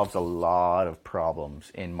 That solves a lot of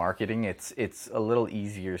problems in marketing. It's a little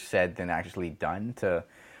easier said than actually done to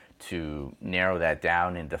narrow that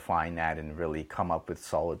down and define that and really come up with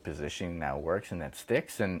solid positioning that works and that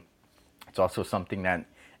sticks. And it's also something that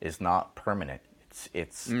is not permanent.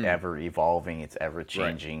 It's ever evolving, it's ever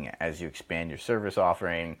changing. Right. As you expand your service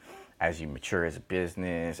offering, as you mature as a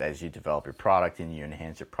business, as you develop your product and you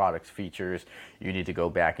enhance your product's features, you need to go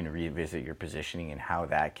back and revisit your positioning and how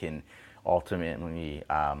that can ultimately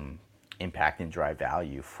impact and drive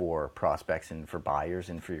value for prospects and for buyers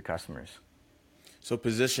and for your customers. So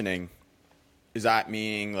positioning, is that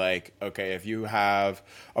meaning like, okay, if you have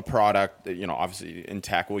a product that, obviously in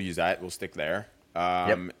tech, we'll use that, we'll stick there.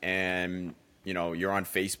 And, you're on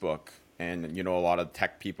Facebook and, a lot of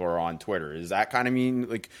tech people are on Twitter. Does that kind of mean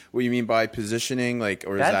like what you mean by positioning? Like,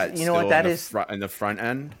 or is that still in the front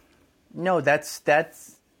end? No, that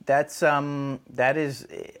is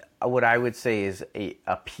what I would say is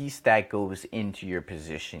a piece that goes into your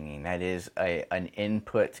positioning. That is an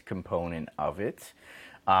input component of it.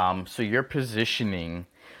 So your positioning,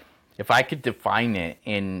 if I could define it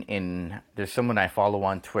there's someone I follow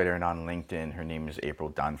on Twitter and on LinkedIn. Her name is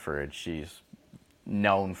April Dunford. She's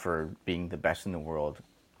known for being the best in the world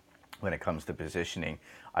when it comes to positioning.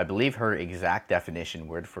 I believe her exact definition,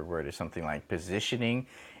 word for word, is something like: positioning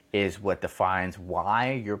is what defines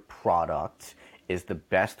why your product is the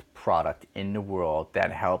best product in the world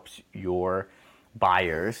that helps your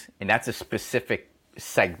buyers, and that's a specific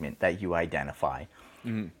segment that you identify.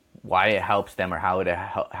 Why it helps them, or how it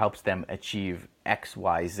helps them achieve X,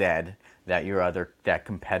 Y, Z that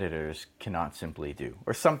competitors cannot simply do,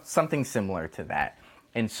 or something similar to that.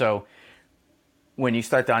 And so when you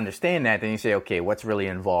start to understand that, then you say, okay, what's really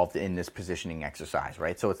involved in this positioning exercise,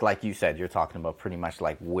 right? So it's like you said, you're talking about pretty much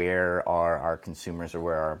like, where are our consumers, or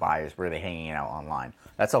where are our buyers, where are they hanging out online?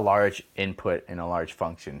 That's a large input and a large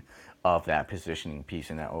function of that positioning piece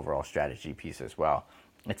and that overall strategy piece as well.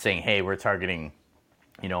 It's saying, hey, we're targeting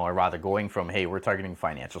or rather going from, hey, we're targeting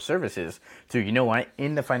financial services to, you know what,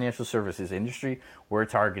 in the financial services industry, we're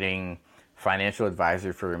targeting financial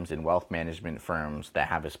advisor firms and wealth management firms that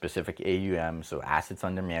have a specific AUM, so assets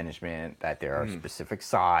under management, that there are specific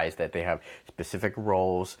size, that they have specific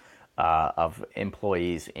roles of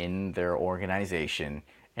employees in their organization.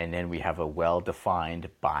 And then we have a well-defined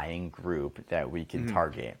buying group that we can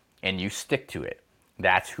target. And you stick to it.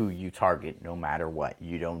 That's who you target no matter what.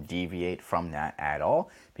 You don't deviate from that at all,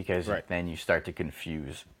 because then you start to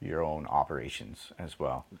confuse your own operations as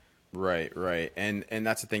well. Right. And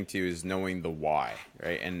that's the thing too, is knowing the why,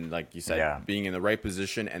 right? And like you said, being in the right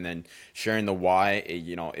position and then sharing the why,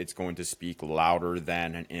 it's going to speak louder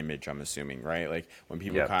than an image, I'm assuming, right? Like when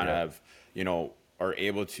people of, are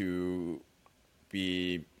able to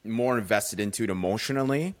be more invested into it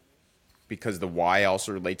emotionally because the why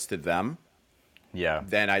also relates to them. Yeah.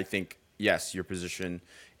 Then I think, yes, your position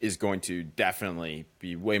is going to definitely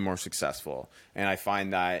be way more successful. And I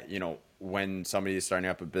find that, when somebody is starting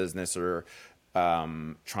up a business or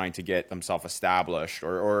trying to get themselves established,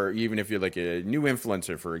 or even if you're like a new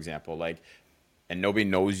influencer, for example, and nobody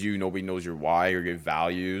knows you, nobody knows your why or your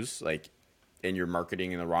values, and you're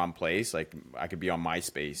marketing in the wrong place. Like I could be on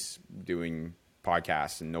MySpace doing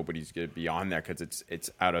podcasts and nobody's gonna be on there because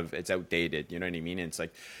it's outdated, you know what I mean? And it's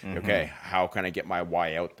like, okay, how can I get my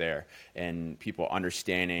why out there, and people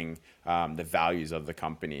understanding the values of the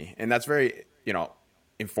company? And that's very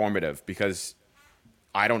informative, because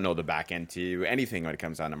I don't know the back end to anything when it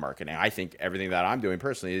comes down to marketing. I think everything that I'm doing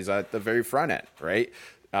personally is at the very front end, right?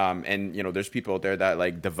 And there's people out there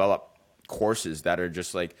that develop courses that are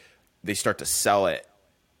just they start to sell it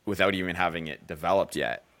without even having it developed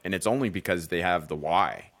yet. And it's only because they have the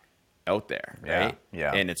why out there, right?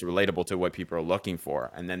 Yeah. And it's relatable to what people are looking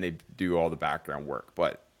for. And then they do all the background work.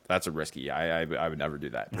 But that's a risky. I would never do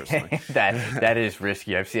that personally. that is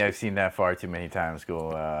risky. I've seen that far too many times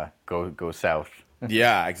go south.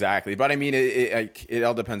 Yeah, exactly. But I mean, it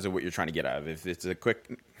all depends on what you're trying to get out of it. If it's a quick,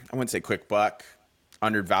 I wouldn't say quick buck,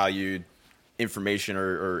 undervalued information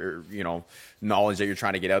or knowledge that you're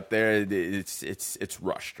trying to get out there, it's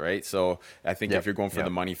rushed, right? So I think if you're going for the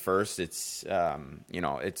money first, it's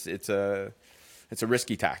it's a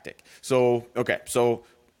risky tactic. So so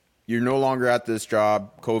you're no longer at this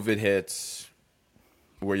job, COVID hits.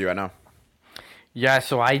 Where are you at now? Yeah,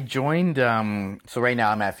 so I joined. So right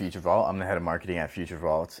now I'm at Future Vault. I'm the head of marketing at Future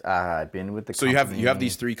Vault. I've been with the company. So you have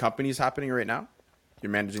these 3 companies happening right now.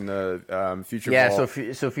 You're managing the Future Vault.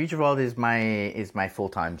 Yeah, so Future Vault is my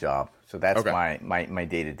full-time job. So that's my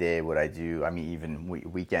day-to-day, what I do. I mean, even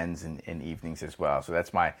weekends and evenings as well. So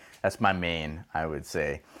that's my main, I would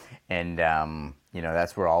say, and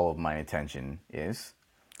that's where all of my attention is.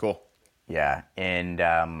 Cool. Yeah, and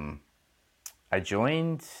I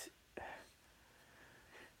joined.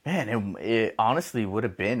 Man, it honestly would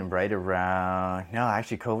have been right around. No,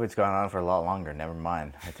 actually, COVID's gone on for a lot longer. Never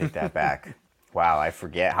mind. I take that back. Wow, I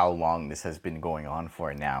forget how long this has been going on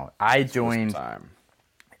for now. I joined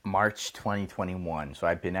March 2021, so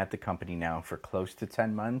I've been at the company now for close to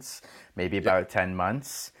 10 months, maybe about 10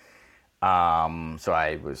 months. So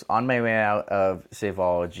I was on my way out of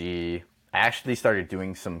Saveology. I actually started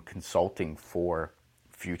doing some consulting for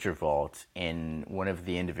Future Vault, and one of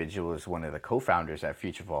the individuals, one of the co-founders at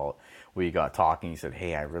Future Vault, we got talking. He said,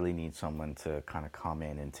 hey, I really need someone to kind of come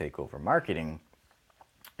in and take over marketing.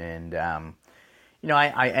 And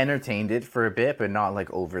I entertained it for a bit, but not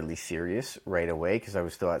overly serious right away, because I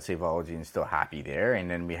was still at Saveology and still happy there. And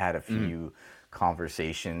then we had a few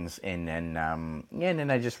conversations, and then and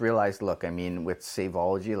then I just realized, look, I mean, with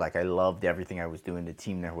Saveology, I loved everything I was doing. The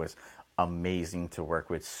team there was amazing to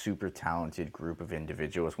work with, super talented group of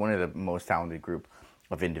individuals, one of the most talented group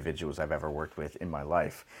of individuals I've ever worked with in my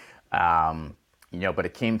life. But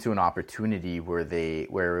it came to an opportunity where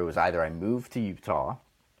it was either I moved to Utah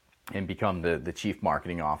and become the chief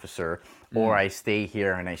marketing officer, or I stay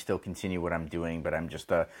here and I still continue what I'm doing, but I'm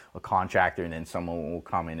just a contractor, and then someone will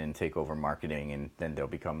come in and take over marketing, and then they'll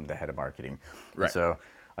become the head of marketing. Right. So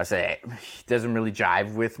I say, it doesn't really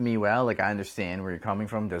jive with me well. I understand where you're coming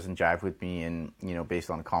from, doesn't jive with me. And, based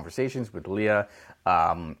on conversations with Leah,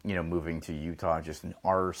 moving to Utah, just in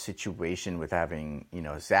our situation with having,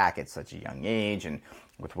 Zach at such a young age, and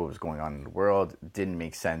with what was going on in the world, didn't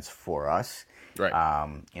make sense for us. Right.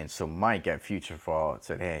 And so Mike at Future Vault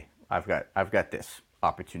said, hey, I've got this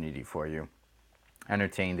opportunity for you.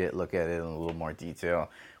 Entertained it, look at it in a little more detail.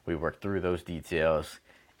 We worked through those details.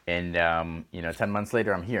 And 10 months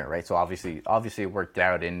later, I'm here, right? So obviously it worked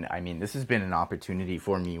out. And I mean, this has been an opportunity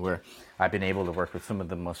for me where I've been able to work with some of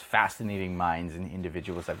the most fascinating minds and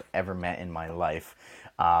individuals I've ever met in my life.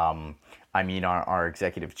 I mean, our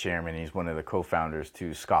executive chairman, he's one of the co-founders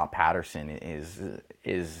too, Scott Patterson,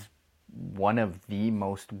 is one of the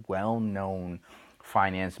most well-known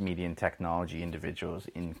finance, media, and technology individuals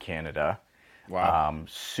in Canada. Wow.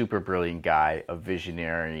 Super brilliant guy, a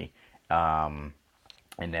visionary. And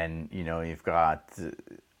then, you've got,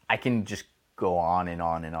 I can just go on and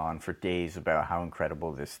on and on for days about how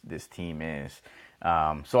incredible this team is.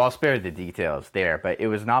 So I'll spare the details there, but it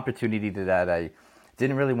was an opportunity that I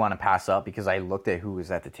didn't really want to pass up because I looked at who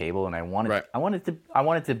was at the table and I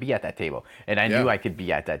wanted to be at that table, and I knew I could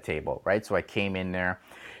be at that table, right? So I came in there.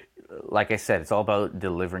 Like I said, it's all about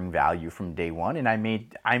delivering value from day one, and I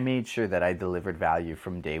made sure that I delivered value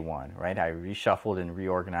from day one, right? I reshuffled and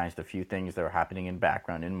reorganized a few things that were happening in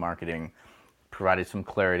background in marketing, provided some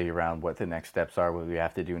clarity around what the next steps are, what we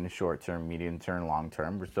have to do in the short term, medium term, long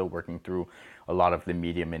term. We're still working through a lot of the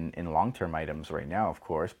medium and long term items right now, of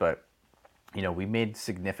course, but we made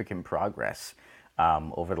significant progress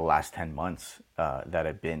over the last 10 months that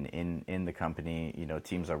I've been in the company.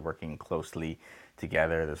 Teams are working closely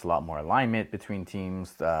together. There's a lot more alignment between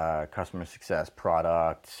teams. Customer success,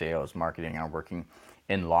 product, sales, marketing are working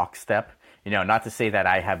in lockstep. Not to say that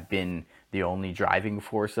I have been the only driving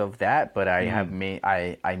force of that, but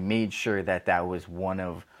I made sure that was one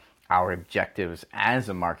of our objectives as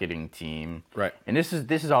a marketing team. Right. And this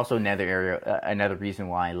is also another area, another reason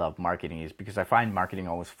why I love marketing is because I find marketing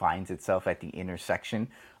always finds itself at the intersection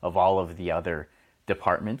of all of the other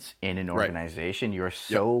departments in an organization. You're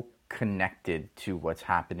so connected to what's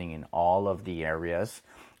happening in all of the areas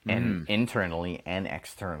and internally and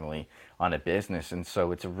externally on a business. And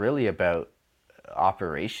so it's really about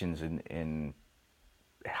operations and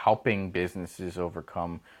helping businesses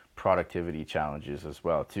overcome productivity challenges as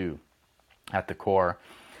well too at the core.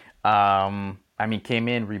 Came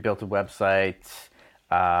in, rebuilt the website,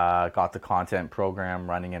 got the content program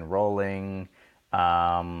running and rolling,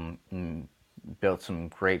 built some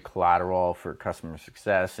great collateral for customer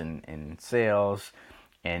success and sales,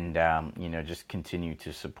 and just continue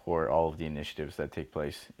to support all of the initiatives that take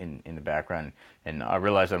place in the background. And I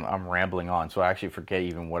realize I'm rambling on, so I actually forget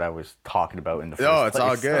even what I was talking about in the first place. No, it's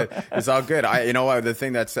all good. It's all good. The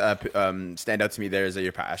thing that's stand out to me there is that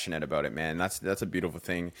you're passionate about it, man. That's a beautiful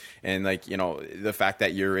thing. And the fact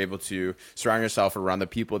that you're able to surround yourself around the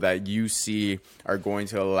people that you see are going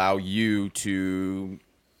to allow you to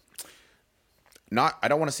I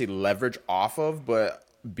don't want to say leverage off of, but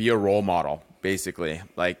be a role model, basically.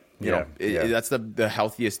 That's the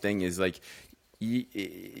healthiest thing is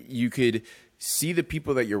you could see the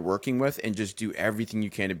people that you're working with and just do everything you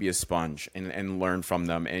can to be a sponge and learn from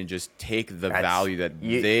them and just take the value that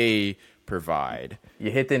they provide.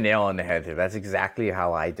 You hit the nail on the head there. That's exactly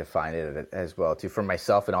how I define it as well too, for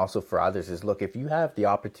myself and also for others, is look, if you have the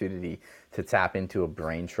opportunity to tap into a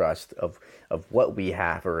brain trust of what we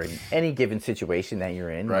have, or in any given situation that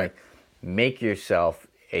you're in, right, make yourself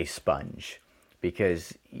a sponge,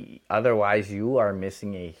 because otherwise you are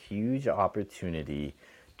missing a huge opportunity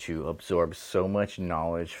to absorb so much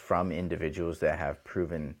knowledge from individuals that have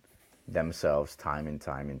proven themselves time and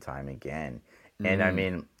time again.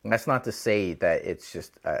 And that's not to say that it's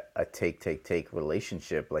just a take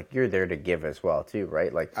relationship. You're there to give as well too,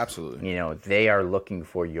 right? Absolutely. They are looking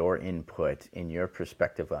for your input and your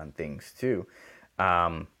perspective on things too.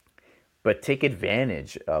 But take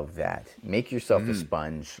advantage of that. Make yourself a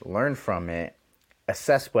sponge, learn from it,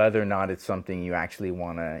 assess whether or not it's something you actually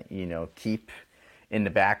want to, keep in the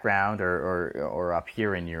background or up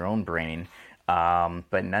here in your own brain.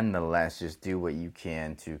 But nonetheless, just do what you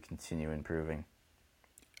can to continue improving.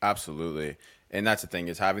 Absolutely. And that's the thing,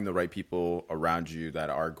 is having the right people around you that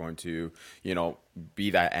are going to, be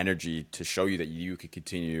that energy to show you that you could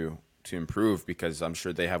continue to improve, because I'm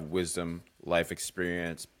sure they have wisdom, life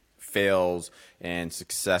experience, fails and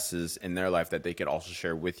successes in their life that they could also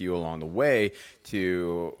share with you along the way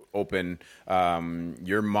to open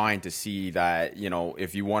your mind to see that,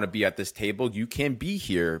 if you want to be at this table, you can be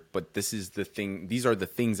here, but this is the thing. These are the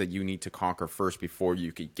things that you need to conquer first before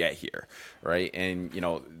you could get here. Right. And,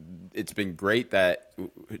 it's been great that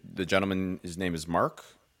the gentleman, his name is Mark.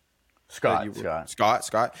 Scott.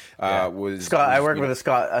 I work with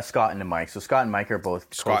Scott and Mike. So Scott and Mike are both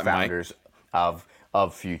co-founders of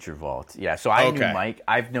Future Vault. Yeah. So I knew Mike.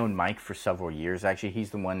 I've known Mike for several years. Actually,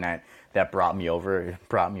 he's the one that brought me over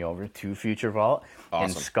to Future Vault.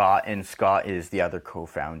 Awesome. And Scott is the other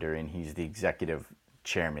co-founder, and he's the executive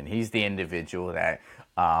chairman. He's the individual that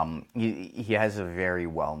he has a very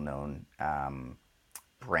well known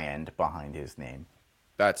brand behind his name.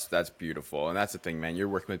 That's beautiful, and that's the thing, man. You're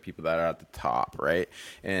working with people that are at the top, right?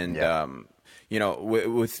 And you know,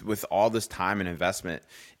 with all this time and investment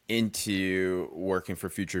into working for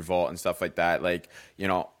Future Vault and stuff like that, like, you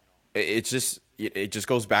know, it just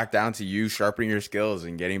goes back down to you sharpening your skills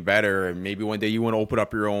and getting better, and maybe one day you want to open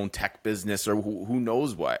up your own tech business or who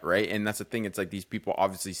knows what, right? And that's the thing. It's like these people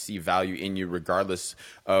obviously see value in you regardless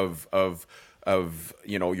of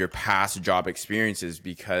you know, your past job experiences,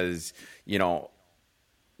 because, you know,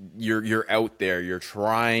 you're out there, you're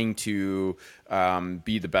trying to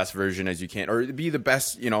be the best version as you can, or be the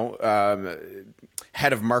best, you know,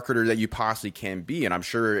 head of marketer that you possibly can be. And I'm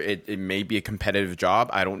sure it may be a competitive job.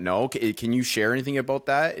 I don't know. Can you share anything about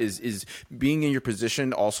that? Is being in your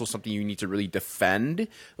position also something you need to really defend?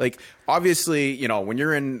 Like, obviously, you know, when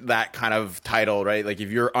you're in that kind of title, right? Like, if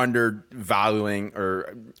you're undervaluing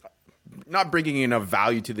or not bringing enough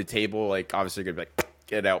value to the table, like, obviously you're gonna be like,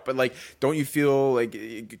 get out. But like, don't you feel like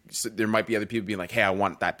there might be other people being like, hey, I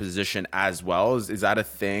want that position as well? Is that a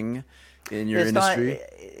thing in your industry?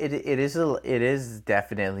 It is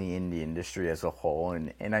definitely in the industry as a whole,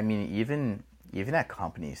 and I mean, even at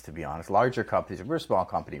companies, to be honest, larger companies. We're a small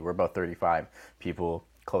company. We're about 35 people,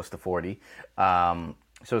 close to 40. So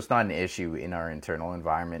it's not an issue in our internal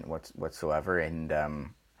environment whatsoever.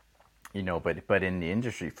 And you know, but in the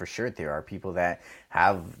industry, for sure, there are people that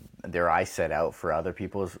have their eyes set out for other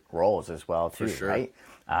people's roles as well too, sure. right?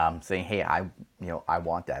 Saying, hey, I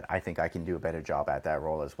want that. I think I can do a better job at that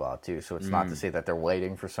role as well too. So it's not to say that they're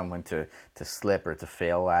waiting for someone to slip or to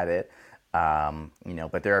fail at it, you know.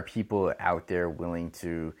 But there are people out there willing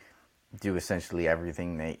to do essentially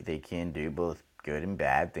everything they can do, both good and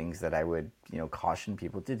bad things that I would, you know, caution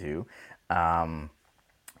people to do,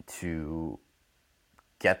 to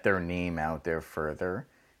get their name out there further,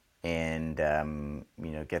 and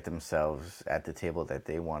you know, get themselves at the table that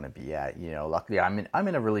they want to be at. You know, luckily I'm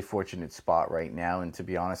in a really fortunate spot right now, and to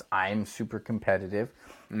be honest, I'm super competitive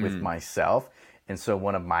with myself. And so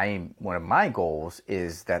one of my goals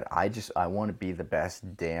is that I want to be the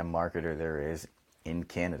best damn marketer there is in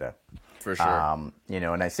Canada. For sure. You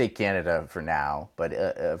know, and I say Canada for now, but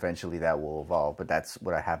eventually that will evolve. But that's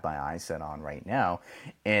what I have my eyes set on right now.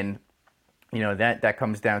 And you know, that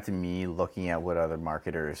comes down to me looking at what other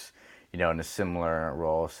marketers, you know, in a similar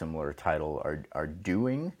role, similar title are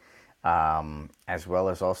doing, as well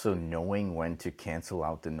as also knowing when to cancel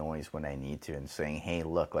out the noise when I need to, and saying, hey,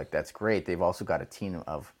 look, like, that's great. They've also got a team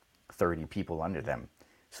of 30 people under them,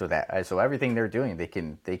 so everything they're doing, they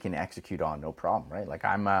can execute on, no problem, right? Like,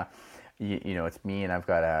 I'm you know, it's me, and I've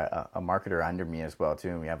got a marketer under me as well too,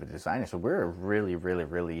 and we have a designer. So we're a really, really,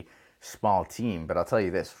 really small team. But I'll tell you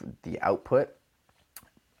this, the output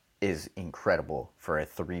is incredible for a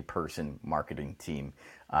 3-person marketing team.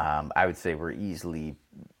 I would say we're easily,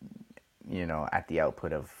 you know, at the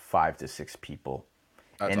output of 5 to 6 people.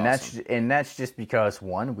 That's and awesome. that's just because,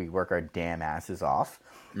 one, we work our damn asses off,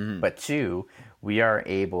 but 2, we are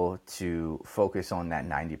able to focus on that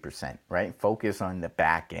 90%, right? Focus on the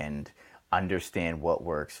back end, understand what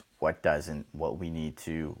works, what doesn't, what we need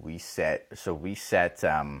to. We set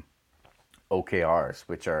OKRs,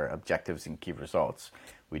 which are objectives and key results.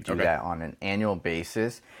 We do that on an annual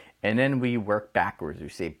basis, and then we work backwards. We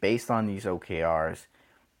say, based on these OKRs,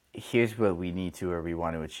 here's what we need to, or we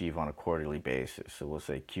want to achieve on a quarterly basis. So we'll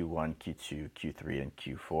say Q1, Q2, Q3, and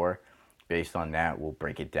Q4. Based on that, we'll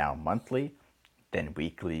break it down monthly, then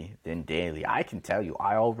weekly, then daily. I can tell you,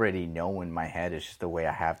 I already know in my head, it's just the way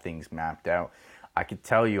I have things mapped out. I could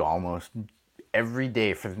tell you almost every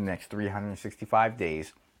day for the next 365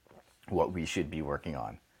 days what we should be working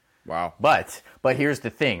on. Wow. But here's the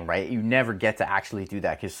thing, right? You never get to actually do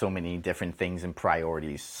that because so many different things and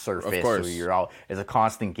priorities surface. Of course. So it's a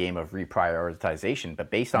constant game of reprioritization.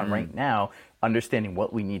 But based on right now, understanding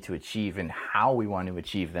what we need to achieve and how we want to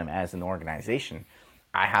achieve them as an organization,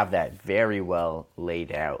 I have that very well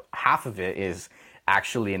laid out. Half of it is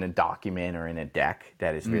actually in a document or in a deck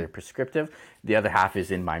that is very prescriptive. The other half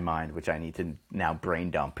is in my mind, which I need to now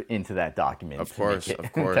brain dump into that document. Of course.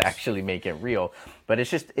 To actually make it real. But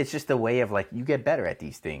it's just a way of, like, you get better at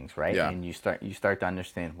these things, right? Yeah. And you start to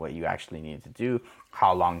understand what you actually need to do,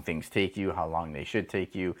 how long things take you, how long they should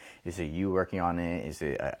take you. Is it you working on it? Is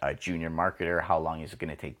it a junior marketer? How long is it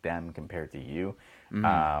going to take them compared to you?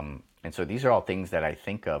 And so these are all things that I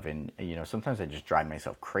think of, and, you know, sometimes I just drive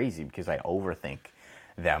myself crazy because I overthink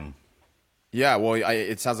them. Yeah, well,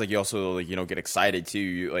 it sounds like you also like get excited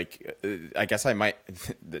too. I guess I might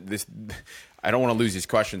this. I don't want to lose these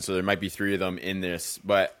questions, so there might be three of them in this.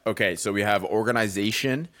 But okay, so we have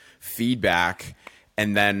organization, feedback,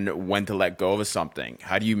 and then when to let go of something.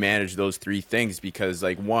 How do you manage those three things? Because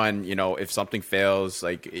like one, if something fails,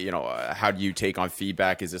 like how do you take on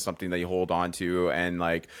feedback? Is this something that you hold on to, and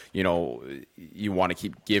like you want to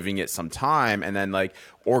keep giving it some time, and then like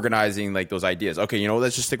organizing like those ideas. Okay,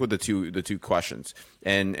 let's just stick with the two questions.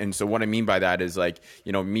 And so what I mean by that is like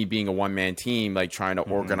me being a one man team, like trying to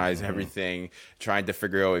organize everything, trying to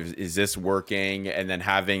figure out is this working, and then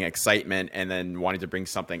having excitement, and then wanting to bring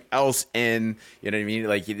something else in. You know what I mean?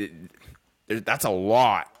 Like that's a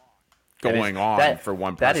lot going on for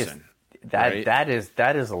one person. Right? That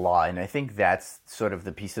is a lot, and I think that's sort of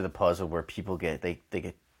the piece of the puzzle where people get they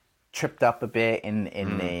get tripped up a bit, and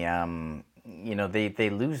they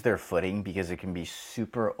lose their footing because it can be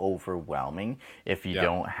super overwhelming if you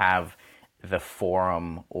don't have the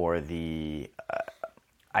forum or the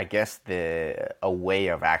a way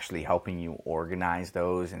of actually helping you organize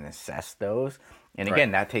those and assess those. And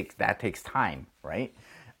again, that takes time, right?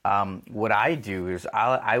 What I do is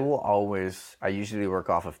I usually work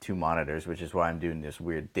off of two monitors, which is why I'm doing this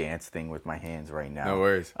weird dance thing with my hands right now. No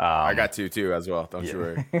worries. I got two too as well. Don't you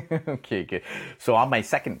worry. Okay, good. So on my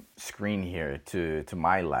second screen here to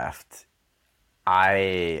my left,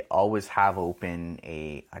 I always have open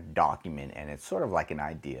a document, and it's sort of like an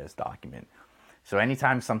ideas document. So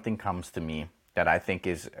anytime something comes to me that I think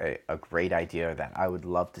is a great idea that I would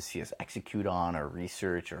love to see us execute on or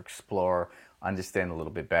research or explore, understand a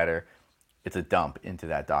little bit better, it's a dump into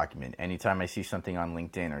that document. Anytime I see something on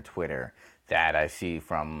LinkedIn or Twitter that I see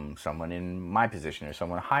from someone in my position or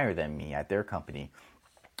someone higher than me at their company,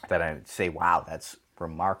 that I say, wow, that's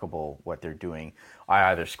remarkable what they're doing,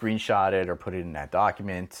 I either screenshot it or put it in that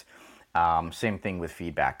document. Same thing with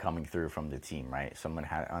feedback coming through from the team, right? Someone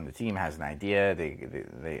on the team has an idea.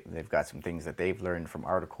 They've got some things that they've learned from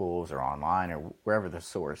articles or online or wherever the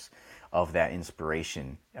source of that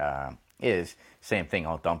inspiration is. Same thing,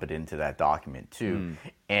 I'll dump it into that document too.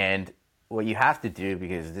 And what you have to do,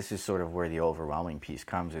 because this is sort of where the overwhelming piece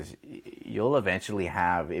comes, is you'll eventually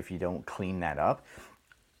have, if you don't clean that up,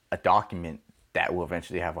 a document that will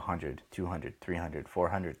eventually have 100, 200, 300,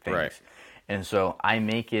 400 things. Right. And so I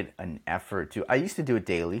make it an effort I used to do it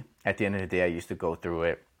daily. At the end of the day, I used to go through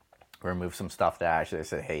it, remove some stuff that actually I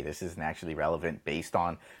said, hey, this isn't actually relevant based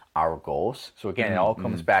on our goals. So again, it all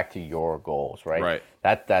comes back to your goals, right?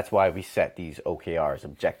 Right. That's why we set these OKRs,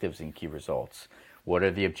 objectives and key results. What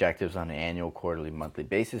are the objectives on an annual, quarterly, monthly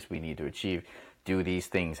basis we need to achieve? Do these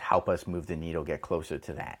things help us move the needle, get closer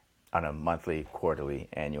to that on a monthly, quarterly,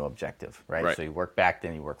 annual objective, right? So you work back,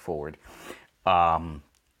 then you work forward.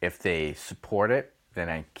 If they support it, then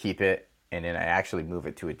I keep it, and then I actually move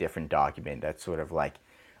it to a different document that's sort of like,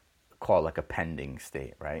 called like a pending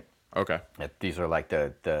state, right? Okay. These are like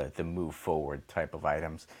the move forward type of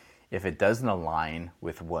items. If it doesn't align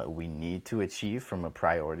with what we need to achieve from a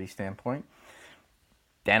priority standpoint,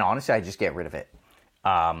 then honestly, I just get rid of it.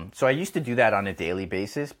 So I used to do that on a daily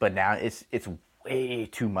basis, but now it's way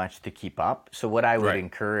too much to keep up. So what I would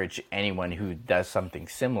encourage anyone who does something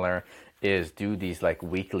similar is do these like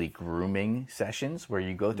weekly grooming sessions where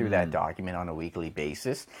you go through that document on a weekly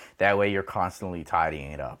basis. That way you're constantly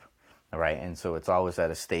tidying it up, right? And so it's always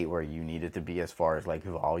at a state where you need it to be as far as like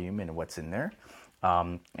volume and what's in there.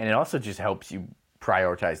 And it also just helps you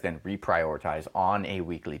prioritize, then reprioritize on a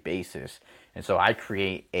weekly basis. And so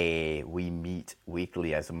we meet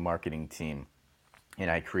weekly as a marketing team,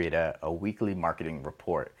 and I create a weekly marketing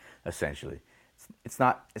report, essentially. It's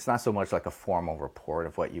not so much like a formal report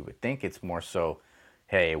of what you would think. It's more so,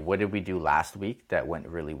 hey, what did we do last week that went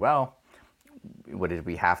really well? What did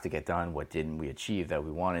we have to get done? What didn't we achieve that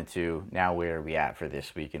we wanted to? Now where are we at for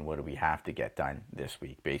this week, and what do we have to get done this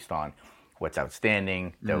week based on what's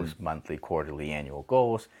outstanding, those monthly, quarterly, annual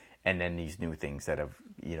goals, and then these new things that have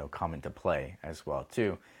come into play as well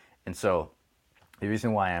too. And so the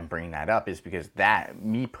reason why I'm bringing that up is because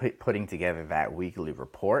putting together that weekly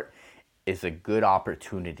report is a good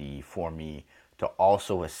opportunity for me to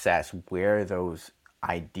also assess where those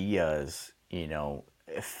ideas,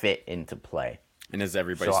 fit into play. And is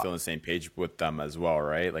everybody still on the same page with them as well,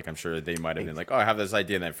 right? Like, I'm sure they might have been like, oh, I have this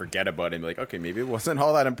idea, and then forget about it and be like, okay, maybe it wasn't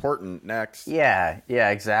all that important. Next. Yeah,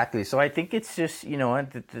 exactly. So I think it's just,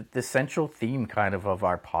 the central theme kind of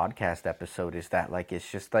our podcast episode is that, like,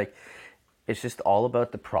 it's just all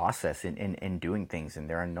about the process in doing things, and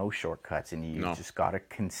there are no shortcuts, and you just got to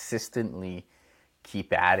consistently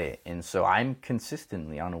keep at it. And so I'm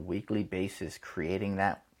consistently on a weekly basis creating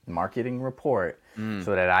that marketing report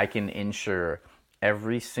so that I can ensure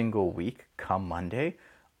every single week come Monday,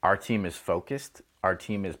 our team is focused, our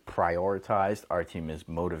team is prioritized, our team is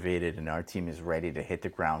motivated, and our team is ready to hit the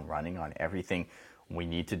ground running on everything we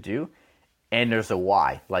need to do. And there's a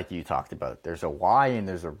why, like you talked about. There's a why and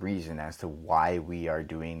there's a reason as to why we are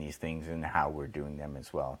doing these things and how we're doing them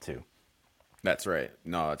as well, too. That's right.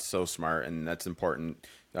 No, it's so smart, and that's important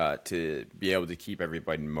to be able to keep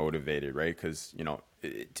everybody motivated, right? Because,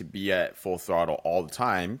 to be at full throttle all the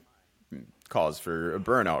time calls for a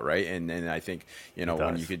burnout, right? And I think,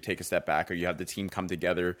 when you could take a step back or you have the team come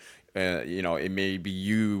together, it may be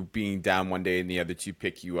you being down one day and the other two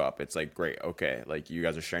pick you up. It's like, great, okay, like you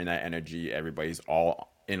guys are sharing that energy. Everybody's all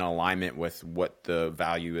in alignment with what the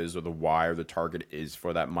value is or the why or the target is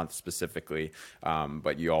for that month specifically.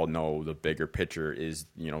 But you all know the bigger picture is,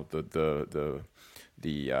 the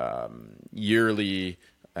yearly,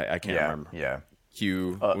 I can't remember. Yeah.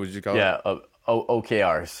 What would you call it? Yeah.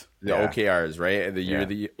 OKRs. The OKRs, right? The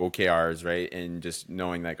yearly OKRs, right? And just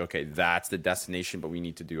knowing like, okay, that's the destination, but we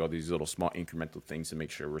need to do all these little small incremental things to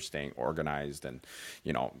make sure we're staying organized and,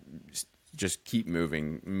 just keep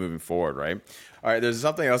moving forward, right? All right, there's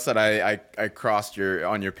something else that I crossed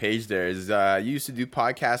on your page there is you used to do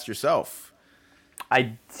podcasts yourself.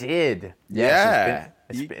 I did. Yeah.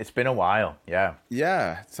 It's been a while. Yeah.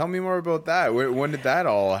 Yeah. Tell me more about that. When did that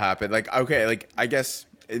all happen? Like, okay, like I guess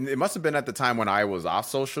it must have been at the time when I was off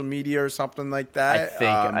social media or something like that.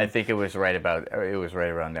 I think it was right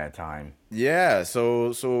around that time. Yeah.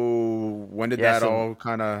 So when did that all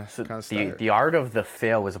kind of start? The Art of the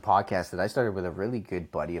Fail was a podcast that I started with a really good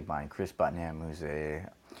buddy of mine, Chris Buttenham, who's a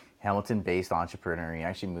Hamilton-based entrepreneur. He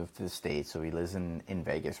actually moved to the States, so he lives in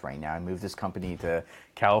Vegas right now. He moved his company to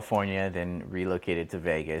California, then relocated to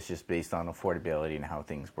Vegas just based on affordability and how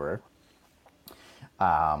things were.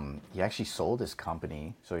 He actually sold his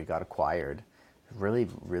company, so he got acquired. Really,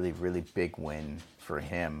 really, really big win for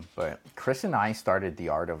him. But Chris and I started The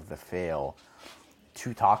Art of the Fail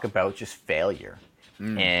to talk about just failure.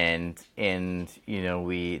 And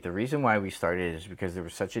the reason why we started is because there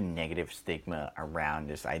was such a negative stigma around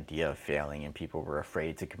this idea of failing, and people were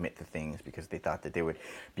afraid to commit to things because they thought that they would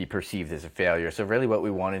be perceived as a failure. So really what we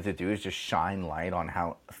wanted to do is just shine light on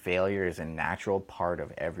how failure is a natural part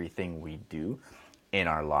of everything we do in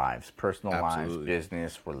our lives, personal lives,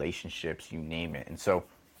 business, relationships, you name it. And so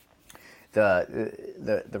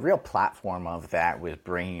the real platform of that was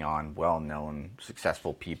bringing on well-known,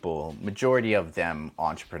 successful people, majority of them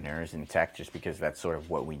entrepreneurs in tech, just because that's sort of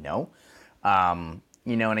what we know. And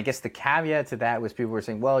I guess the caveat to that was people were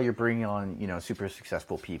saying, well, you're bringing on, super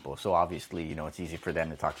successful people. So obviously, it's easy for them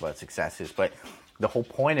to talk about successes. But the whole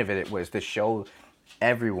point of it was to show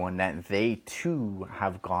everyone that they too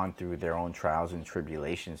have gone through their own trials and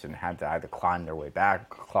tribulations and had to either climb their way back,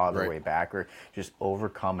 claw their way back, or just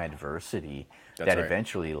overcome adversity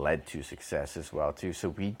eventually led to success as well too. So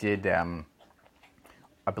we did, I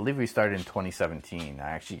believe we started in 2017.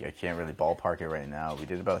 I can't really ballpark it right now. We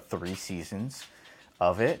did about 3 seasons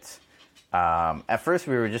of it. At first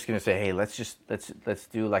we were just going to say, hey, let's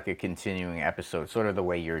do like a continuing episode, sort of the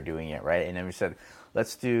way you're doing it, right? And then we said,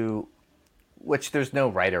 let's do, which there's no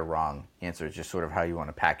right or wrong answer, it's just sort of how you want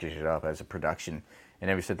to package it up as a production. And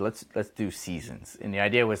then we said, let's do seasons. And the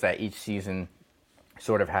idea was that each season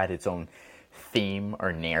sort of had its own theme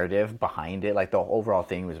or narrative behind it. Like the overall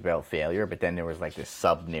thing was about failure, but then there was like this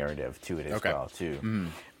sub-narrative to it as well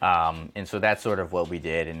too. And so that's sort of what we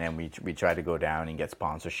did. And then we tried to go down and get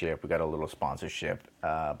sponsorship. We got a little sponsorship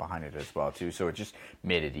behind it as well too. So it just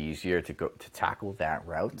made it easier to tackle that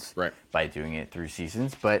route by doing it through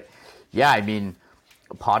seasons. But yeah, I mean,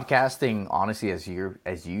 podcasting, honestly, as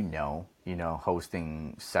you know,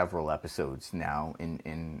 hosting several episodes now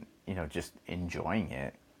in just enjoying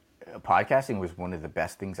it. Podcasting was one of the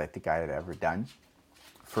best things I think I had ever done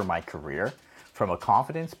for my career, from a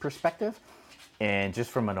confidence perspective, and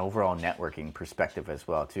just from an overall networking perspective as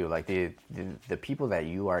well too. Like the people that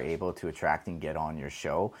you are able to attract and get on your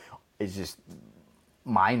show is just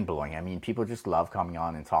mind-blowing. I mean, people just love coming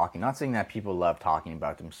on and talking. Not saying that people love talking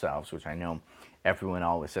about themselves, which I know everyone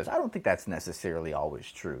always says. I don't think that's necessarily always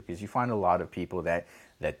true, because you find a lot of people that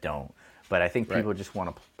don't. But I think people just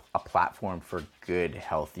want a platform for good,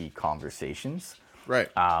 healthy conversations. Right.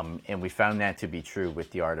 And we found that to be true with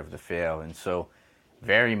The Art of the Fail. And so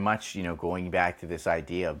very much, going back to this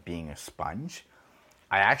idea of being a sponge,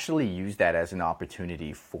 I actually use that as an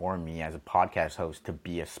opportunity for me as a podcast host to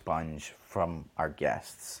be a sponge from our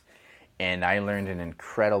guests. And I learned an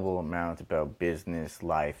incredible amount about business,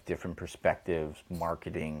 life, different perspectives,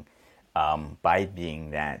 marketing, by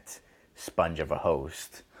being that sponge of a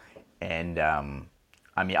host. And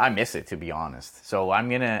I mean, I miss it, to be honest. So I'm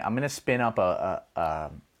gonna spin up a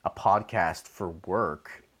podcast for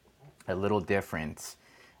work, a little different.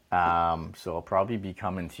 So I'll probably be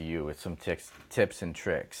coming to you with some tips and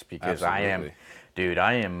tricks because Absolutely.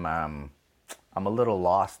 I am, I'm a little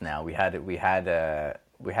lost now. We had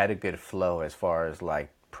a good flow as far as like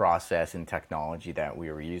process and technology that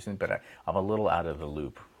we were using, but I'm a little out of the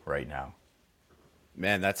loop right now.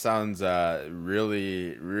 Man, that sounds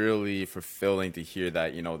really, really fulfilling to hear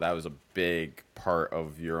that, that was a big part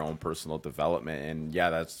of your own personal development. And yeah,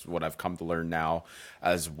 that's what I've come to learn now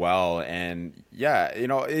as well. And yeah,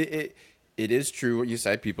 it is true what you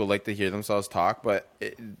said. People like to hear themselves talk, but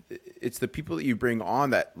it's the people that you bring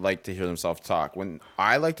on that like to hear themselves talk. When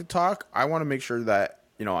I like to talk, I want to make sure that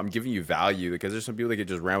I'm giving you value, because there's some people that could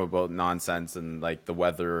just ramble about nonsense and like the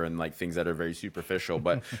weather and like things that are very superficial.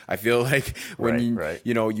 But I feel like when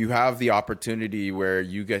you have the opportunity where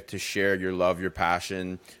you get to share your love, your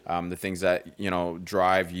passion, the things that,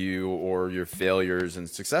 drive you, or your failures and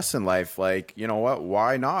success in life, like, you know what,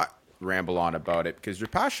 why not ramble on about it? Because you're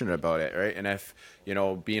passionate about it, right? And if,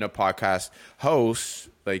 being a podcast host,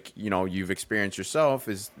 like, you've experienced yourself,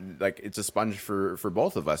 is like, it's a sponge for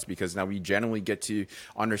both of us, because now we generally get to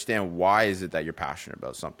understand why is it that you're passionate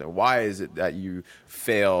about something, why is it that you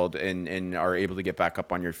failed and are able to get back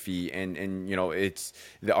up on your feet, and it's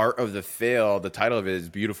the art of the fail. The title of it is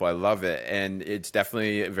beautiful. I love it, and it's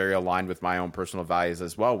definitely very aligned with my own personal values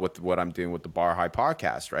as well, with what I'm doing with the Bar High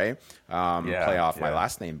podcast, right? Play off my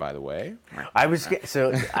last name, by the way. I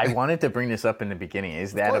wanted to bring this up in the beginning.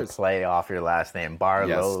 Is that a play off your last name? Bar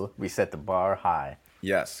low, we set the bar high.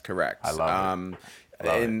 Yes, correct. I love it.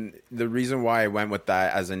 And the reason why I went with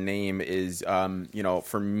that as a name is,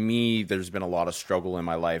 for me, there's been a lot of struggle in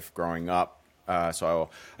my life growing up. So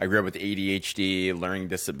I grew up with ADHD, learning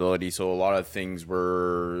disability. So a lot of things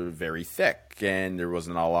were very thick, and there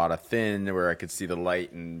wasn't a lot of thin where I could see the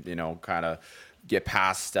light and, kind of get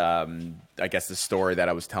past, I guess, the story that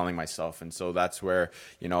I was telling myself. And so that's where,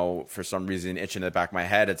 for some reason, itching in the back of my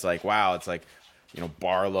head, it's like, wow, it's like,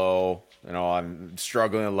 Barlow, I'm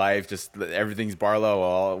struggling in life, just everything's Barlow.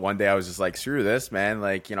 Well, one day I was just like, screw this, man.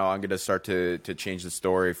 Like, I'm going to start to change the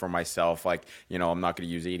story for myself. Like, I'm not going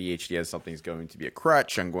to use ADHD as something that's going to be a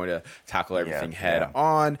crutch. I'm going to tackle everything head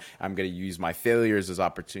on. I'm going to use my failures as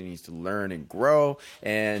opportunities to learn and grow.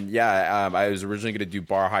 And I was originally going to do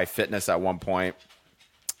Bar High Fitness at one point,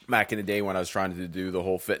 back in the day when I was trying to do the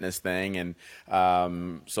whole fitness thing.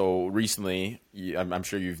 And so recently, I'm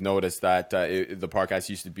sure you've noticed that the podcast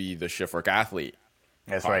used to be the Shift Work Athlete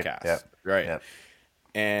That's podcast. Right. Right. Yep.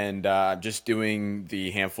 And just doing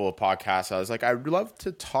the handful of podcasts, I was like, I'd love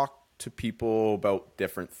to talk to people about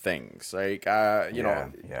different things. Like,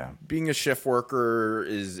 being a shift worker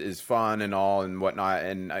is fun and all and whatnot.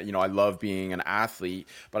 And, I love being an athlete,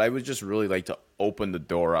 but I would just really like to open the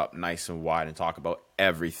door up nice and wide and talk about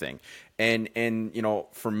everything. And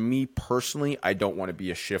for me personally, I don't want to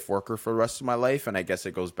be a shift worker for the rest of my life. And I guess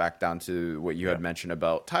it goes back down to what you had mentioned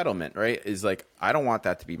about titlement, right? Is like, I don't want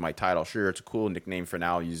that to be my title. Sure, it's a cool nickname for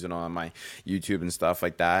now. I'll use it on my YouTube and stuff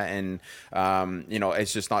like that. And,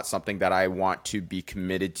 it's just not something that I want to be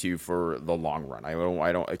committed to for the long run. I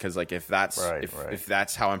don't, because like, if that's, if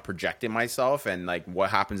that's how I'm projecting myself, and like,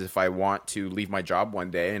 what happens if I want to leave my job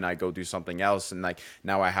one day and I go do something else, and like,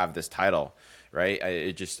 now I have this title. Right.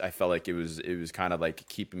 I felt like it was kind of like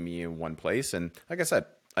keeping me in one place. And like I said,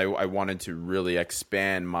 I wanted to really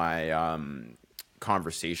expand my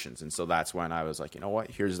conversations. And so that's when I was like, you know what,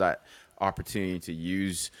 here's that opportunity to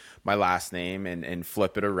use my last name and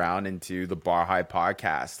flip it around into the Bar High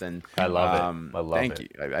podcast. And I love it. I love thank you.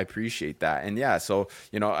 I appreciate that. And yeah, so,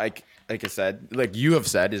 like I said, like you have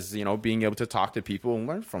said, is, being able to talk to people and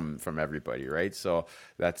learn from everybody, right? So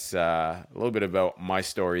that's a little bit about my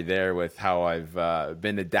story there, with how I've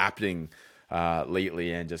been adapting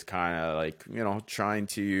lately, and just kind of like, trying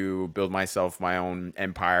to build myself my own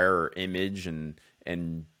empire or image, and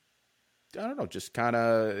I don't know, just kind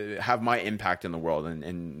of have my impact in the world.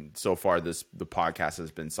 And so far the podcast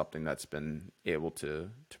has been something that's been able to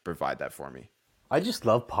provide that for me. I just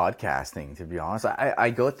love podcasting, to be honest. I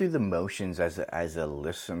go through the motions as a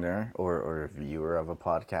listener or a viewer of a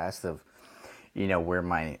podcast of, where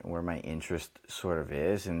my interest sort of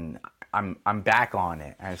is, and I'm back on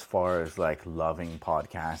it as far as like loving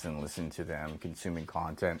podcasts and listening to them, consuming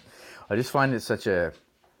content. I just find it such a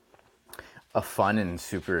fun and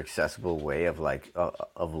super accessible way of like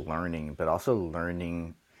of learning, but also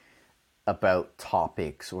learning about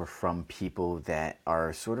topics or from people that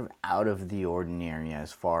are sort of out of the ordinary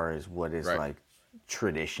as far as what is like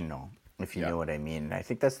traditional, if you know what I mean. And I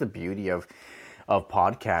think that's the beauty of of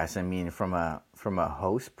podcasts, I mean, from a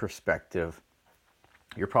host perspective,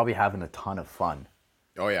 you're probably having a ton of fun.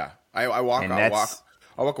 Oh yeah, I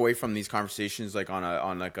walk away from these conversations like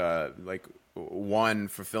like one,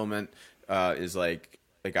 fulfillment is like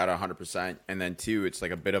at 100%, and then two, it's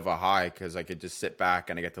like a bit of a high because I could just sit back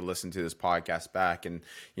and I get to listen to this podcast back and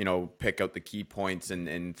pick out the key points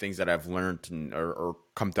and things that I've learned or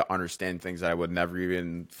come to understand things that I would never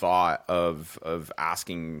even thought of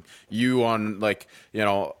asking you on, like,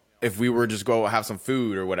 if we were just go have some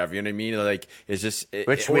food or whatever, you know what I mean? Like, it's just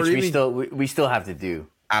which we still have to do.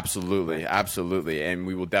 Absolutely, absolutely, and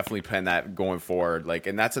we will definitely plan that going forward. Like,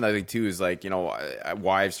 and that's another thing too is like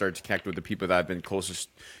why I've started to connect with the people that have been closest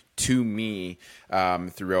to me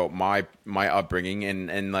throughout my upbringing,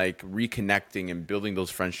 and like reconnecting and building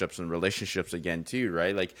those friendships and relationships again too,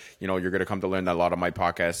 right? Like, you're gonna come to learn that a lot of my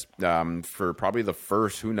podcast for probably the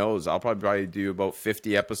first, who knows, I'll probably do about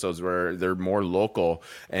 50 episodes where they're more local,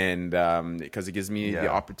 and because it gives me the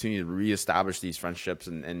opportunity to reestablish these friendships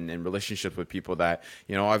and relationships with people that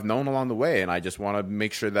I've known along the way, and I just want to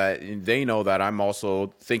make sure that they know that I'm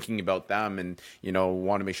also thinking about them, and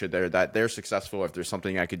want to make sure that they're successful. If there's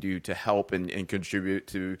something I could do to help and contribute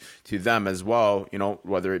to them as well,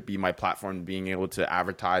 whether it be my platform being able to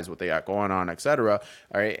advertise what they got going on, etc.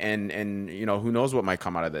 All right, and who knows what might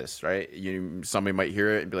come out of this, right? Somebody might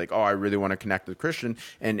hear it and be like, oh, I really want to connect with Kristian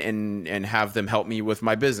and have them help me with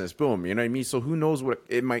my business. Boom, you know what I mean? So who knows what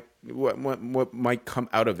might come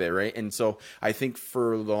out of it, right? And so I think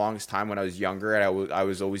for the longest time when I was younger, I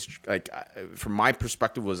was always like, from my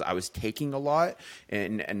perspective, I was taking a lot,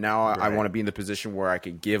 and now I want to be in the position where I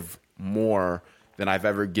could give more than I've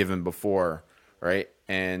ever given before, right?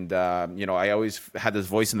 And I always had this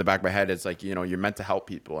voice in the back of my head. It's like, you're meant to help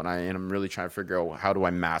people, and I'm really trying to figure out, how do I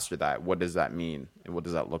master that? What does that mean, and what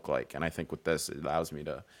does that look like? And I think with this, it allows me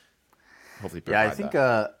to hopefully provide I think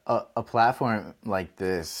a platform like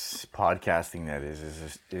this, podcasting, that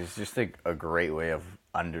is just a great way of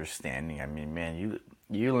understanding. I mean, man,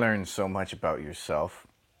 you learn so much about yourself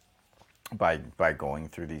by going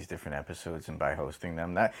through these different episodes and by hosting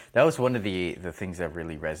them. That was one of the things that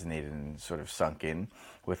really resonated and sort of sunk in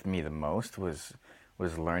with me the most, was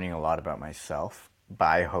learning a lot about myself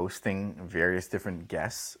by hosting various different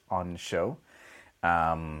guests on the show.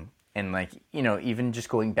 And like, even just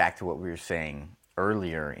going back to what we were saying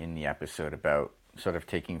earlier in the episode about sort of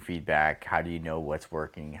taking feedback, how do you know what's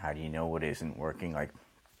working? How do you know what isn't working? Like,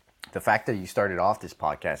 the fact that you started off this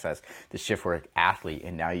podcast as the Shift Work Athlete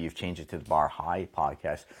and now you've changed it to the Bar High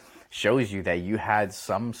podcast shows you that you had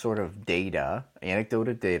some sort of data,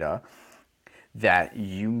 anecdotal data, that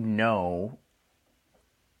you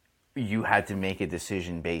had to make a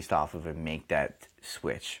decision based off of and make that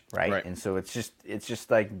switch, right? And so it's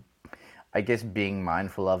just like, I guess, being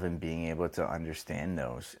mindful of and being able to understand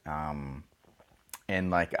those. And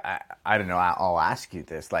like, I don't know, I'll ask you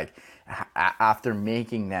this, like, after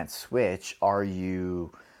making that switch, are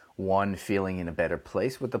you, one, feeling in a better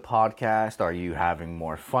place with the podcast? Are you having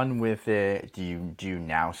more fun with it? Do you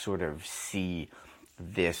now sort of see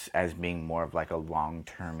this as being more of like a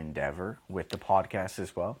long-term endeavor with the podcast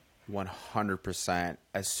as well? 100%.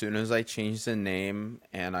 As soon as I changed the name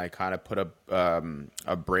and I kind of put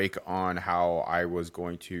a break on how I was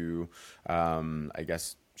going to, I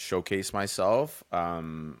guess, showcase myself,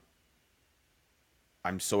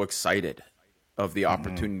 I'm so excited of the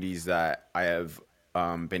opportunities that I have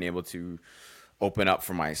been able to open up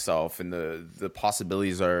for myself, and the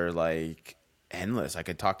possibilities are like endless. I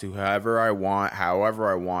could talk to whoever I want, however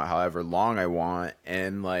I want, however long I want,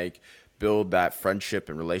 and like build that friendship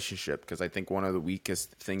and relationship. Because I think one of the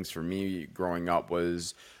weakest things for me growing up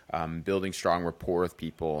was building strong rapport with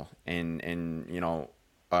people, and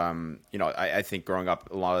I think growing up,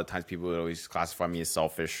 a lot of the times people would always classify me as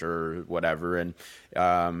selfish or whatever. And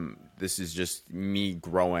this is just me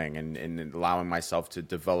growing and allowing myself to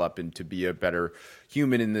develop and to be a better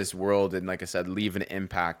human in this world. And like I said, leave an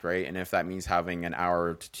impact, right? And if that means having an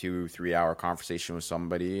hour to 2-3 hour conversation with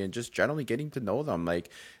somebody and just generally getting to know them, like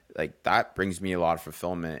that brings me a lot of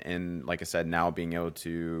fulfillment. And like I said, now being able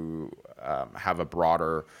to have a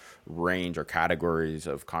broader range or categories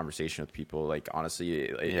of conversation with people, like honestly,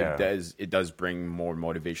 it does bring more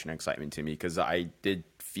motivation and excitement to me, because I did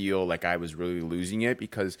feel like I was really losing it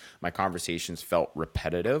because my conversations felt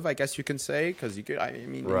repetitive, I guess you can say, because you can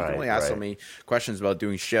only ask so many questions about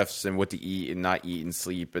doing shifts and what to eat and not eat and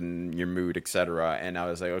sleep and your mood, etc. And I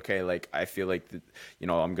was like, okay, like I feel like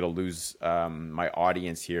I'm gonna lose my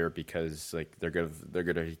audience here, because like they're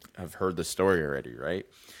gonna have heard the story already, right?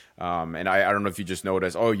 And I don't know if you just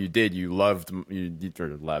noticed. Oh, you did. You liked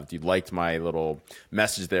my little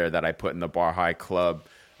message there that I put in the Bar High Club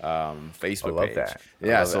Facebook I love page. that.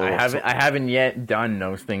 Yeah, I haven't yet done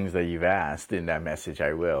those things that you've asked in that message.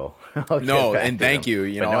 I will. No, and thank you.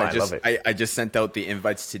 I just sent out the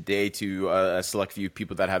invites today to a select few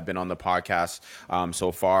people that have been on the podcast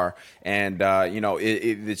so far, and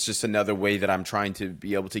it's just another way that I'm trying to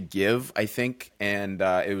be able to give, I think, and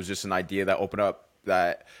it was just an idea that opened up.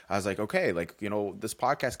 That I was like, okay, this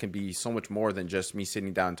podcast can be so much more than just me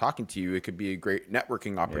sitting down and talking to you. It could be a great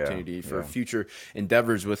networking opportunity for future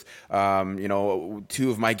endeavors with,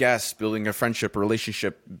 two of my guests building a friendship,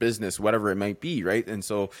 relationship, business, whatever it might be, right? And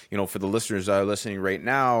so, for the listeners that are listening right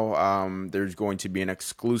now, there's going to be an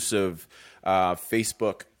exclusive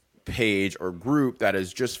Facebook page or group that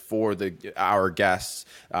is just for our guests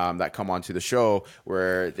that come onto the show,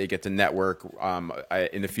 where they get to network.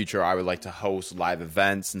 In the future, I would like to host live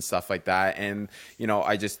events and stuff like that. And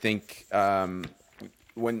I just think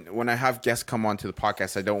when I have guests come onto the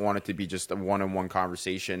podcast, I don't want it to be just a one-on-one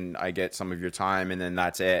conversation. I get some of your time, and then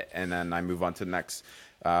that's it, and then I move on to the next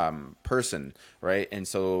person, right? And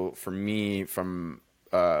so for me, from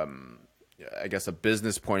I guess a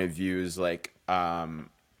business point of view, is like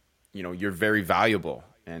you're very valuable,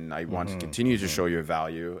 and I want to continue to show your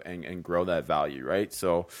value and grow that value, right?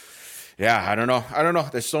 So, yeah, I don't know.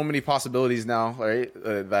 There's so many possibilities now, right?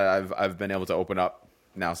 That I've been able to open up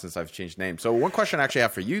now since I've changed names. So, one question I actually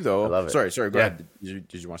have for you, though. I love it. Sorry. Go ahead.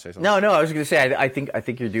 Did you want to say something? No. I was going to say I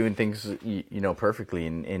think you're doing things perfectly,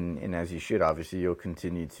 and as you should. Obviously, you'll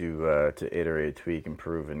continue to iterate, tweak,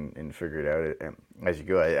 improve, and figure it out as you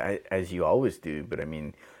go, as you always do. But I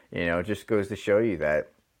mean, it just goes to show you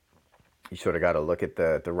that you sort of got to look at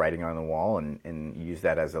the writing on the wall and use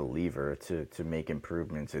that as a lever to make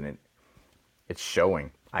improvements, and it's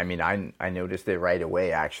showing. I mean, I noticed it right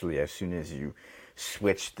away, actually, as soon as you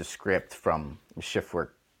switched the script from shift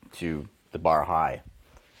work to the Bar High.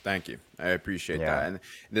 Thank you. I appreciate that. And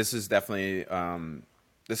this is definitely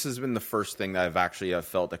this has been the first thing that I've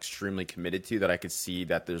felt extremely committed to, that I could see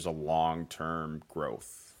that there's a long-term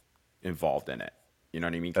growth involved in it. You know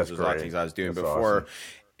what I mean? Because there's a lot of things I was doing before. Awesome.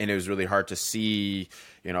 And it was really hard to see,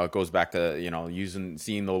 it goes back to,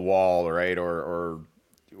 seeing the wall, right? Or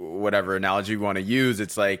whatever analogy you want to use.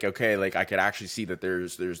 It's like, okay, like I could actually see that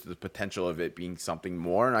there's the potential of it being something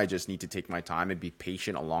more. And I just need to take my time and be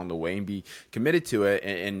patient along the way and be committed to it,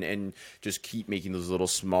 and just keep making those little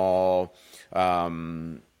small,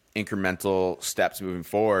 incremental steps moving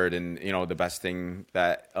forward. And the best thing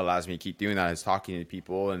that allows me to keep doing that is talking to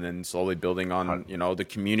people, and then slowly building on the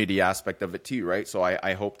community aspect of it too, right? So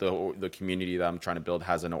I hope the community that I'm trying to build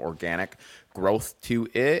has an organic growth to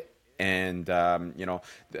it. And a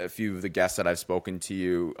few of the guests that I've spoken to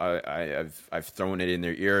you, I've thrown it in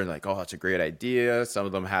their ear and like, oh, that's a great idea. Some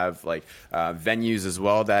of them have venues as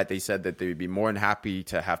well that they said that they would be more than happy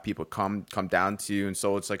to have people come down to. And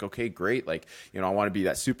so it's like, okay, great. Like, I want to be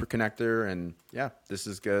that super connector, and yeah, this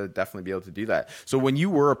is gonna definitely be able to do that. So when you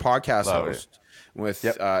were a podcast host with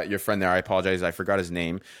your friend there, I apologize, I forgot his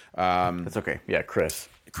name. That's okay. Yeah,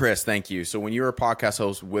 Chris, thank you. So when you were a podcast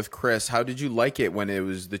host with Chris, how did you like it when it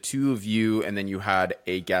was the two of you and then you had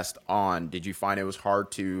a guest on? Did you find it was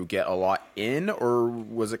hard to get a lot in, or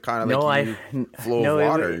was it kind of flow of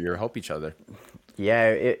water, you help each other? Yeah,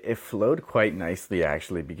 it flowed quite nicely,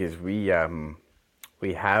 actually, because we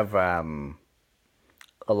have a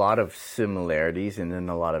lot of similarities and then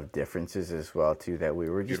a lot of differences as well too, that we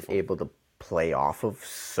were just able to play off of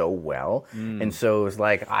so well. And so it was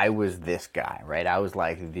like I was this guy, right? I was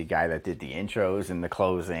like the guy that did the intros and the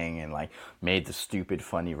closing and like made the stupid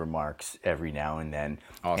funny remarks every now and then.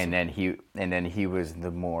 Awesome. And then he was the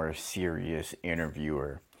more serious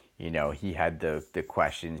interviewer. He had the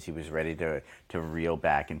questions. He was ready to reel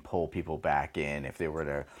back and pull people back in if they were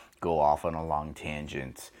to go off on a long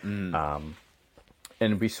tangent. And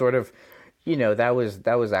we sort of,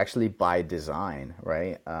 that was actually by design,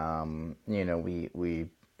 right? We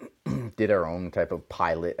did our own type of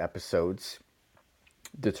pilot episodes,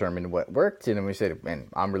 determined what worked, and then we said, "Man,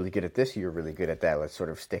 I'm really good at this. You're really good at that. Let's sort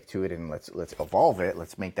of stick to it, and let's evolve it.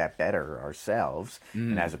 Let's make that better ourselves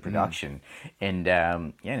and as a production." And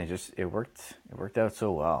and it worked out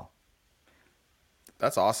so well.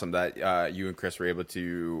 That's awesome that you and Chris were able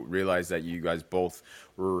to realize that you guys both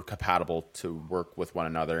were compatible to work with one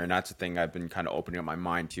another. And that's the thing I've been kind of opening up my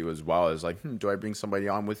mind to as well, is like, do I bring somebody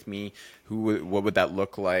on with me? What would that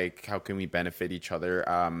look like? How can we benefit each other?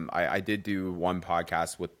 I did do one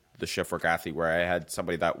podcast with the shift work athlete, where I had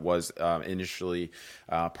somebody that was initially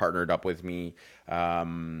partnered up with me,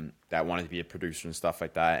 that wanted to be a producer and stuff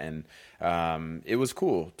like that. And it was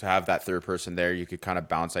cool to have that third person there. You could kind of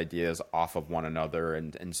bounce ideas off of one another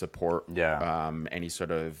and support any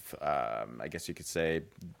sort of, I guess you could say,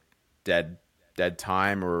 dead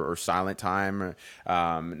time or silent time.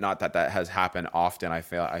 Not that has happened often.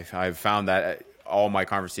 I've found that all my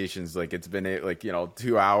conversations, like it's been like,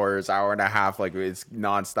 2 hours, hour and a half, like it's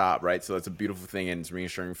nonstop, right? So it's a beautiful thing and it's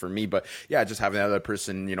reassuring for me. But yeah, just having another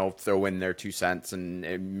person, throw in their 2 cents,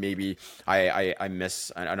 and maybe I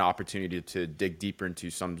miss an opportunity to dig deeper into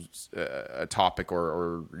some a topic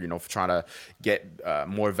or trying to get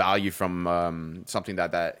more value from something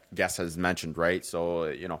that guest has mentioned, right?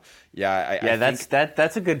 So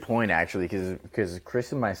that's a good point, actually, because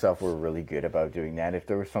Chris and myself were really good about doing that. If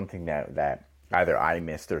there was something that either I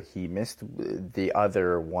missed or he missed, the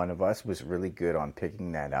other one of us was really good on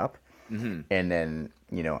picking that up, and then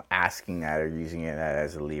asking that or using it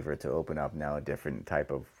as a lever to open up now a different type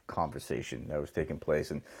of conversation that was taking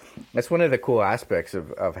place. And that's one of the cool aspects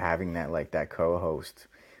of having that co-host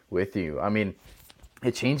with you. I mean,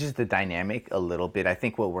 it changes the dynamic a little bit. I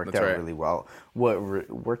think what worked out really well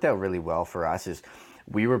for us is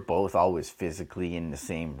we were both always physically in the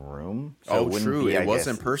same room. So it was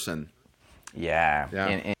in person. Yeah.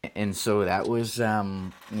 And so that was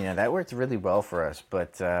that worked really well for us.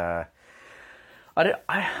 But I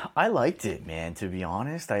liked it, man. To be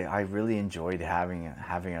honest, I really enjoyed having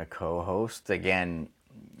a co-host. Again,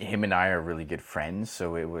 him and I are really good friends,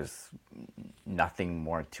 so it was nothing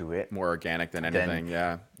more to it. More organic than anything.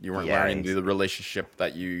 You weren't learning the relationship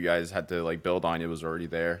that you guys had to build on. It was already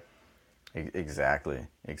there. Exactly.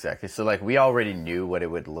 So we already knew what it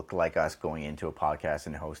would look like us going into a podcast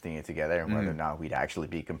and hosting it together, and whether or not we'd actually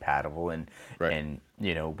be compatible, and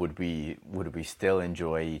would we still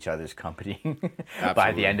enjoy each other's company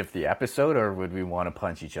by the end of the episode, or would we want to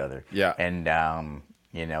punch each other? Yeah. And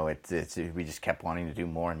it's we just kept wanting to do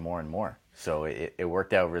more and more and more. So it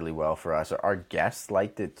worked out really well for us. Our guests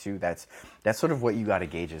liked it too. That's sort of what you got to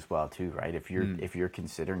gauge as well too, right? If you're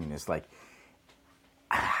considering this,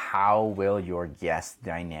 how will your guest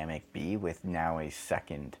dynamic be with now a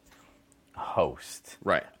second host?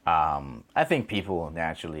 Right. I think people will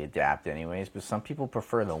naturally adapt anyways, but some people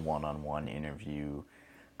prefer the one-on-one interview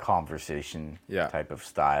conversation type of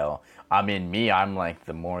style. I mean, I'm like,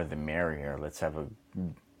 the more the merrier. Let's have a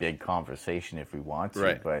big conversation if we want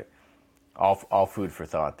to, but all food for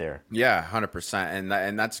thought there. Yeah, 100%.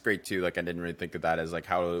 And that's great too. I didn't really think of that as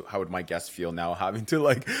how would my guests feel now having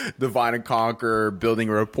to divide and conquer, building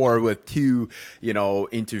a rapport with 2,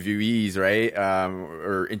 interviewees, right?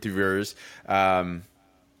 Or interviewers.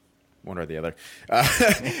 One or the other,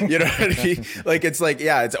 you know what I mean?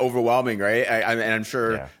 It's overwhelming, right? And I'm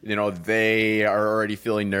sure, they are already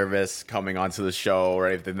feeling nervous coming onto the show,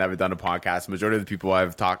 right? If they've never done a podcast. Majority of the people I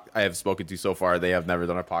have spoken to so far, they have never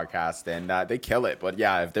done a podcast, and they kill it. But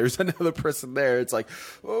yeah, if there's another person there, it's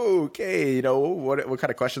okay, what kind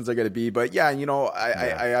of questions are going to be? But yeah,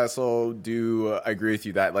 I also do agree with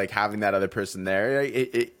you that having that other person there,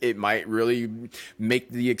 it might really make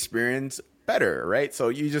the experience better, right? So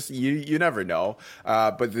you never know.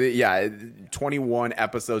 But 21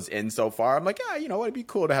 episodes in so far, I'm it'd be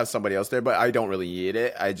cool to have somebody else there, but I don't really need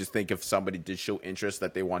it. I just think if somebody did show interest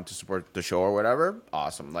that they want to support the show or whatever,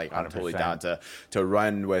 awesome. I'm 100%. Totally down to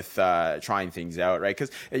run with trying things out, right? Because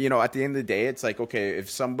at the end of the day, it's okay, if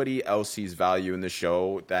somebody else sees value in the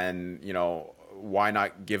show, then why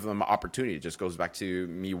not give them an opportunity? It just goes back to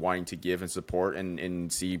me wanting to give and support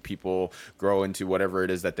and see people grow into whatever it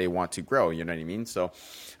is that they want to grow. You know what I mean? So,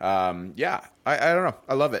 I don't know.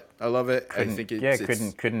 I love it.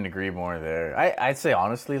 Couldn't agree more there. I'd say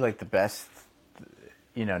honestly, the best,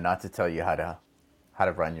 not to tell you how to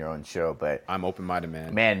run your own show, but I'm open-minded,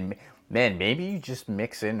 man. Man, maybe you just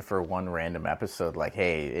mix in for one random episode,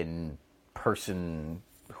 hey, in person,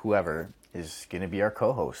 whoever is gonna be our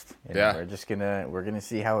co-host. We're gonna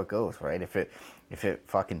see how it goes, right? If it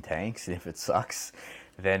fucking tanks, if it sucks,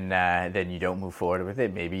 then you don't move forward with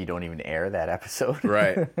it. Maybe you don't even air that episode,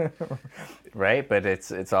 right? Right, but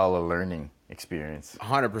it's all a learning experience.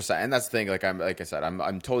 100%, and that's the thing. Like I said,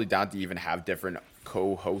 I'm totally down to even have different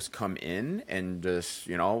co-hosts come in and just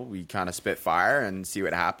we kind of spit fire and see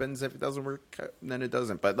what happens. If it doesn't work, then it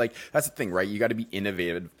doesn't. But that's the thing, right? You got to be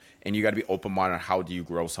innovative. And you got to be open-minded on how do you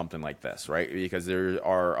grow something like this, right? Because there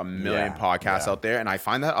are a million podcasts out there, and I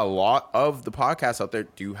find that a lot of the podcasts out there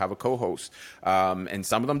do have a co-host, and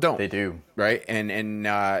some of them don't. They do, right? And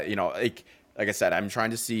like I said, I'm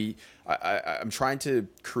trying to see. I'm trying to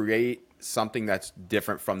create something that's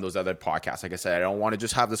different from those other podcasts. Like I said, I don't want to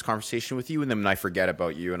just have this conversation with you and then I forget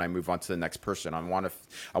about you and I move on to the next person. I want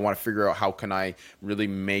to figure out how can I really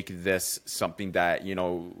make this something that, you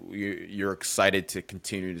know, you're excited to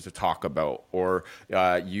continue to talk about or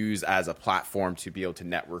use as a platform to be able to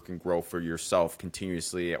network and grow for yourself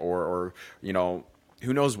continuously, or you know,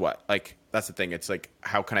 who knows what. Like, that's the thing. It's like,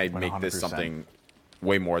 how can I make 100%. This something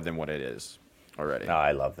way more than what it is already? No,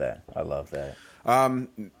 I love that.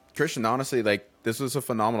 Kristian, honestly, like, this was a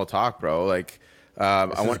phenomenal talk, bro. Like,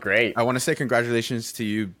 great. I want to say congratulations to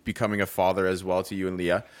you becoming a father as well, to you and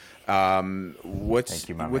Leah. What's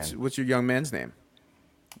your young man's name?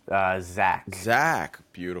 Zach. Zach.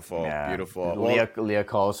 Beautiful. Yeah. Beautiful. Leah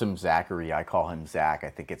calls him Zachary. I call him Zach. I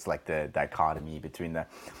think it's like the dichotomy between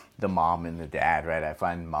the mom and the dad, right? I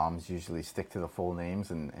find moms usually stick to the full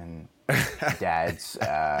names and dads,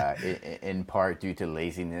 in part due to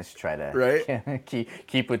laziness, try to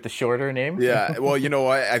keep with the shorter name. Yeah. Well, you know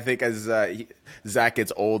what? I think as Zach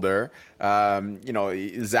gets older, you know,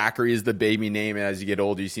 Zachary is the baby name, and as you get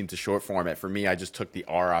older, you seem to short form it. For me, I just took the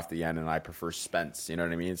R off the end, and I prefer Spence. You know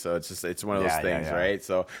what I mean? So it's one of those things, right?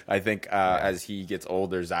 So I think as he gets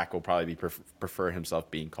older, Zach will probably prefer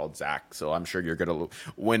himself being called Zach. So I'm sure you're gonna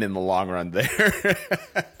win in the long run there.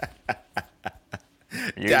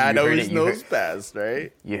 Dad always knows best,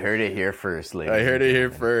 right? You heard it here first, ladies. I heard it here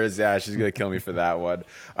first. Yeah, she's gonna kill me for that one.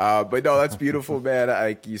 But no, that's beautiful, man.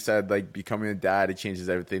 Like you said, like becoming a dad, it changes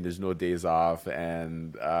everything. There's no days off,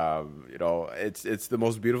 and you know, it's the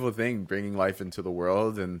most beautiful thing, bringing life into the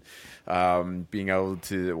world and being able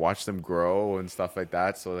to watch them grow and stuff like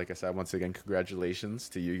that. So, like I said, once again, congratulations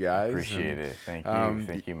to you guys. Appreciate it.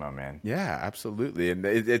 Thank you, my man. Yeah, absolutely. And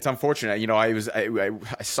it's unfortunate, you know. I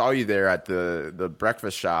saw you there at the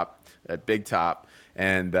breakfast shop at Big Top,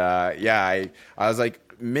 and I was like,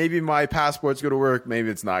 maybe my passport's gonna work, maybe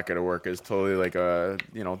it's not gonna work. It's totally like a,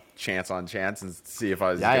 you know, chance on chance, and see if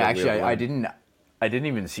I was I didn't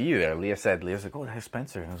even see you there. Leah's like, oh, that's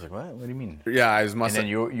Spencer, and I was like, what do you mean? And then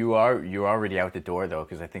you're already out the door though,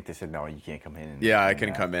 because I think they said no, you can't come in. I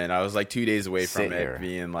couldn't come in. I was like 2 days away from it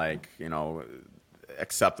being like, you know,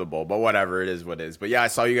 acceptable, but whatever, it is what it is. But yeah, I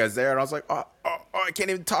saw you guys there, and I was like, oh, I can't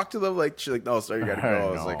even talk to them. Like, she's like, no, sorry, you gotta go.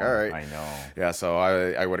 I was like, all right, I know. Yeah, so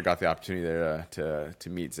I would have got the opportunity there to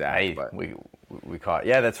meet Zach. Hey, but we caught.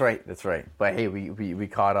 Yeah, that's right. But hey, we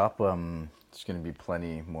caught up. There's going to be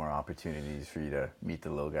plenty more opportunities for you to meet the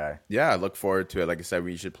little guy. Yeah, I look forward to it. Like I said,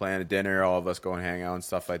 we should plan a dinner, all of us go and hang out and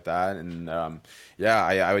stuff like that. And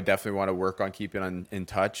I would definitely want to work on keeping in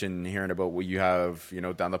touch and hearing about what you have, you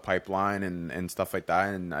know, down the pipeline and stuff like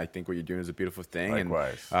that. And I think what you're doing is a beautiful thing.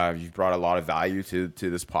 Likewise. And you've brought a lot of value to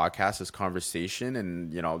this podcast, this conversation,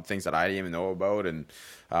 and, you know, things that I didn't even know about. And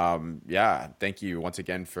thank you once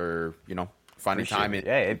again for, you know, finding time.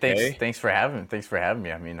 Thanks for having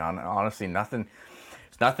me. I mean, honestly, nothing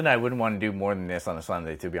I wouldn't want to do more than this on a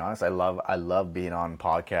Sunday, to be honest. I love being on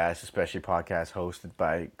podcasts, especially podcasts hosted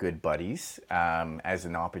by good buddies, as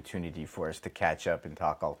an opportunity for us to catch up and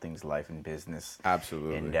talk all things life and business.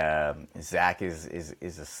 Absolutely. And Zach is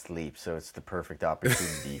asleep, so it's the perfect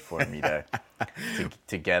opportunity for me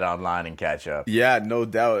to get online and catch up. Yeah, no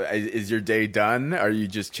doubt. Is your day done? Are you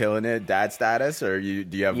just chilling it, dad status, or do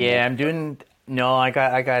you have? Yeah, I'm doing. No, I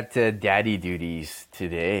got daddy duties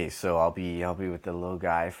today, so I'll be with the little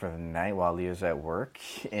guy for the night while Leo's at work,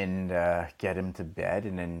 and get him to bed.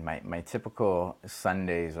 And then my typical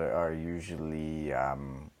Sundays are usually, you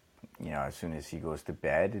know, as soon as he goes to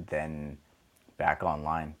bed, then back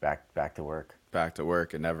online, back to work. Back to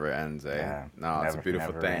work. It never ends, eh? Yeah, no, it's a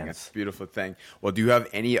beautiful thing. It's a beautiful thing. Well, do you have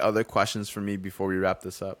any other questions for me before we wrap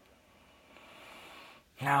this up?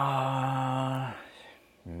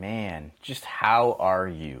 Man, just how are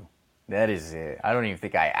you? That is it. I don't even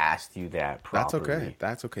think I asked you that properly.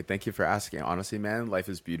 That's okay. Thank you for asking. Honestly, man, life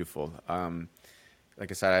is beautiful.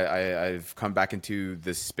 Like I said, I've come back into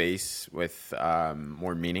this space with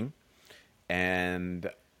more meaning, and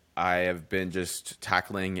I have been just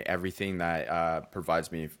tackling everything that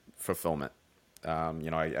provides me fulfillment.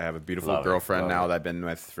 You know, I have a beautiful girlfriend now that I've been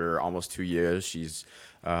with for almost 2 years. She's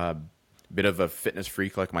bit of a fitness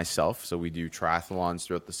freak like myself, so we do triathlons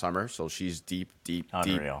throughout the summer. So she's deep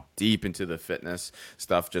into the fitness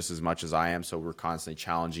stuff just as much as I am. So we're constantly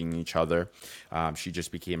challenging each other. She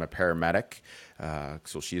just became a paramedic,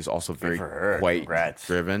 so she is also very quite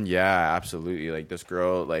driven. Yeah, absolutely. Like this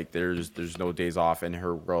girl, like there's no days off in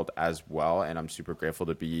her world as well, and I'm super grateful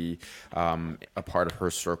to be a part of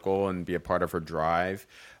her circle and be a part of her drive.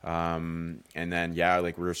 And then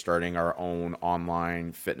like we're starting our own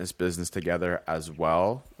online fitness business together. together as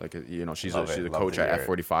well. Like, you know, she's a coach at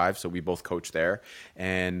F45, so we both coach there.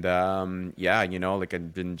 And yeah, you know, like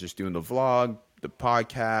I've been just doing the vlog, the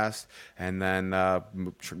podcast, and then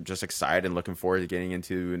just excited and looking forward to getting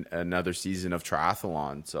into another season of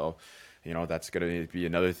triathlon. So, you know, that's going to be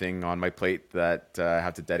another thing on my plate that I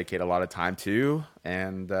have to dedicate a lot of time to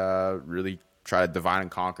and really try to divide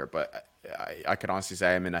and conquer. But I can honestly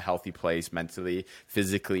say I'm in a healthy place mentally,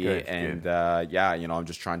 physically, and yeah, you know, I'm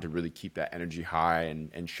just trying to really keep that energy high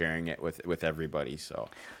and sharing it with everybody. So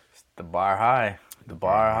the bar high. The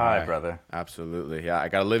bar high, brother. Absolutely. Yeah, I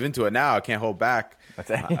got to live into it now. I can't hold back.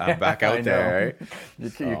 I'm back out there,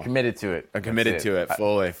 right? You're committed to it. I'm committed to it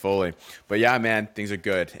fully. But yeah, man, things are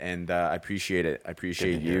good, and I appreciate it. I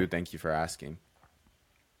appreciate you. Thank you for asking.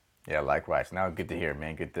 Yeah, likewise. Now, good to hear,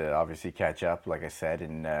 man. Good to obviously catch up, like I said,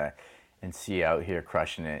 and see you out here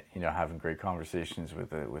crushing it, you know, having great conversations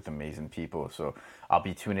with amazing people. So I'll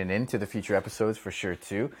be tuning in to the future episodes for sure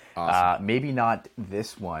too. Awesome. Maybe not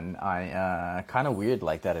this one. I kind of weird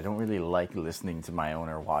like that. I don't really like listening to my own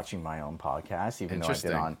or watching my own podcast, even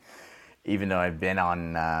though I've been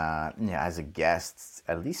on you know, as a guest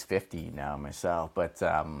at least 50 now myself. But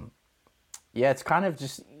yeah, it's kind of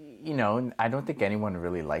just, you know, I don't think anyone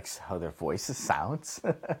really likes how their voices sounds,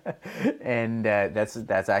 and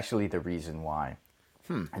that's actually the reason why.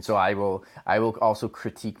 And so I will also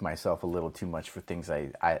critique myself a little too much for things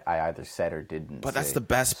I either said or didn't. But that's the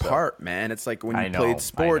best part, man. It's like when you played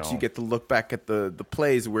sports, you get to look back at the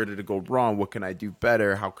plays. Where did it go wrong? What can I do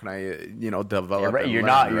better? How can I, you know, develop? You're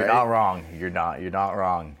not wrong. You're not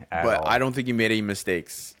wrong. But I don't think you made any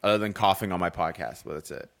mistakes other than coughing on my podcast. But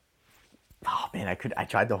that's it. Oh man, I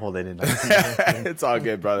tried to hold it in. It's all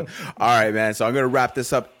good, brother. All right, man. So I'm going to wrap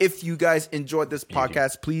this up. If you guys enjoyed this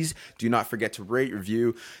podcast, please do not forget to rate,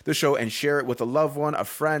 review the show, and share it with a loved one, a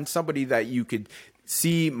friend, somebody that you could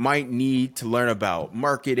see might need to learn about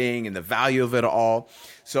marketing and the value of it all.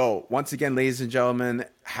 So once again, ladies and gentlemen,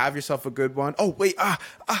 have yourself a good one. Oh, wait.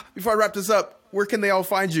 Before I wrap this up, where can they all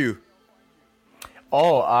find you?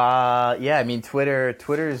 Yeah, I mean,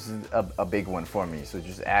 Twitter's a big one for me. So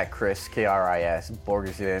just at Chris, Kris,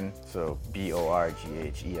 Borghesan, so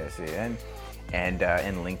Borghesan. And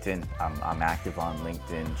in LinkedIn, I'm active on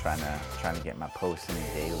LinkedIn, trying to get my posts in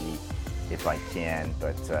daily if I can.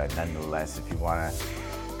 But nonetheless, if you want to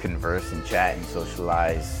converse and chat and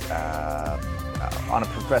socialize on a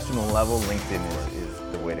professional level, LinkedIn is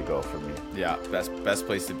the way to go for me. Yeah, best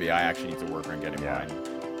place to be. I actually need to work on getting mine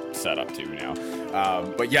set up too now.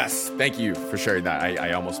 But yes, thank you for sharing that.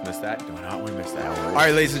 I almost missed that. Do not want to miss that. All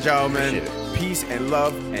right, ladies and gentlemen, peace and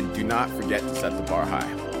love, and do not forget to set the bar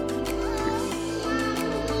high.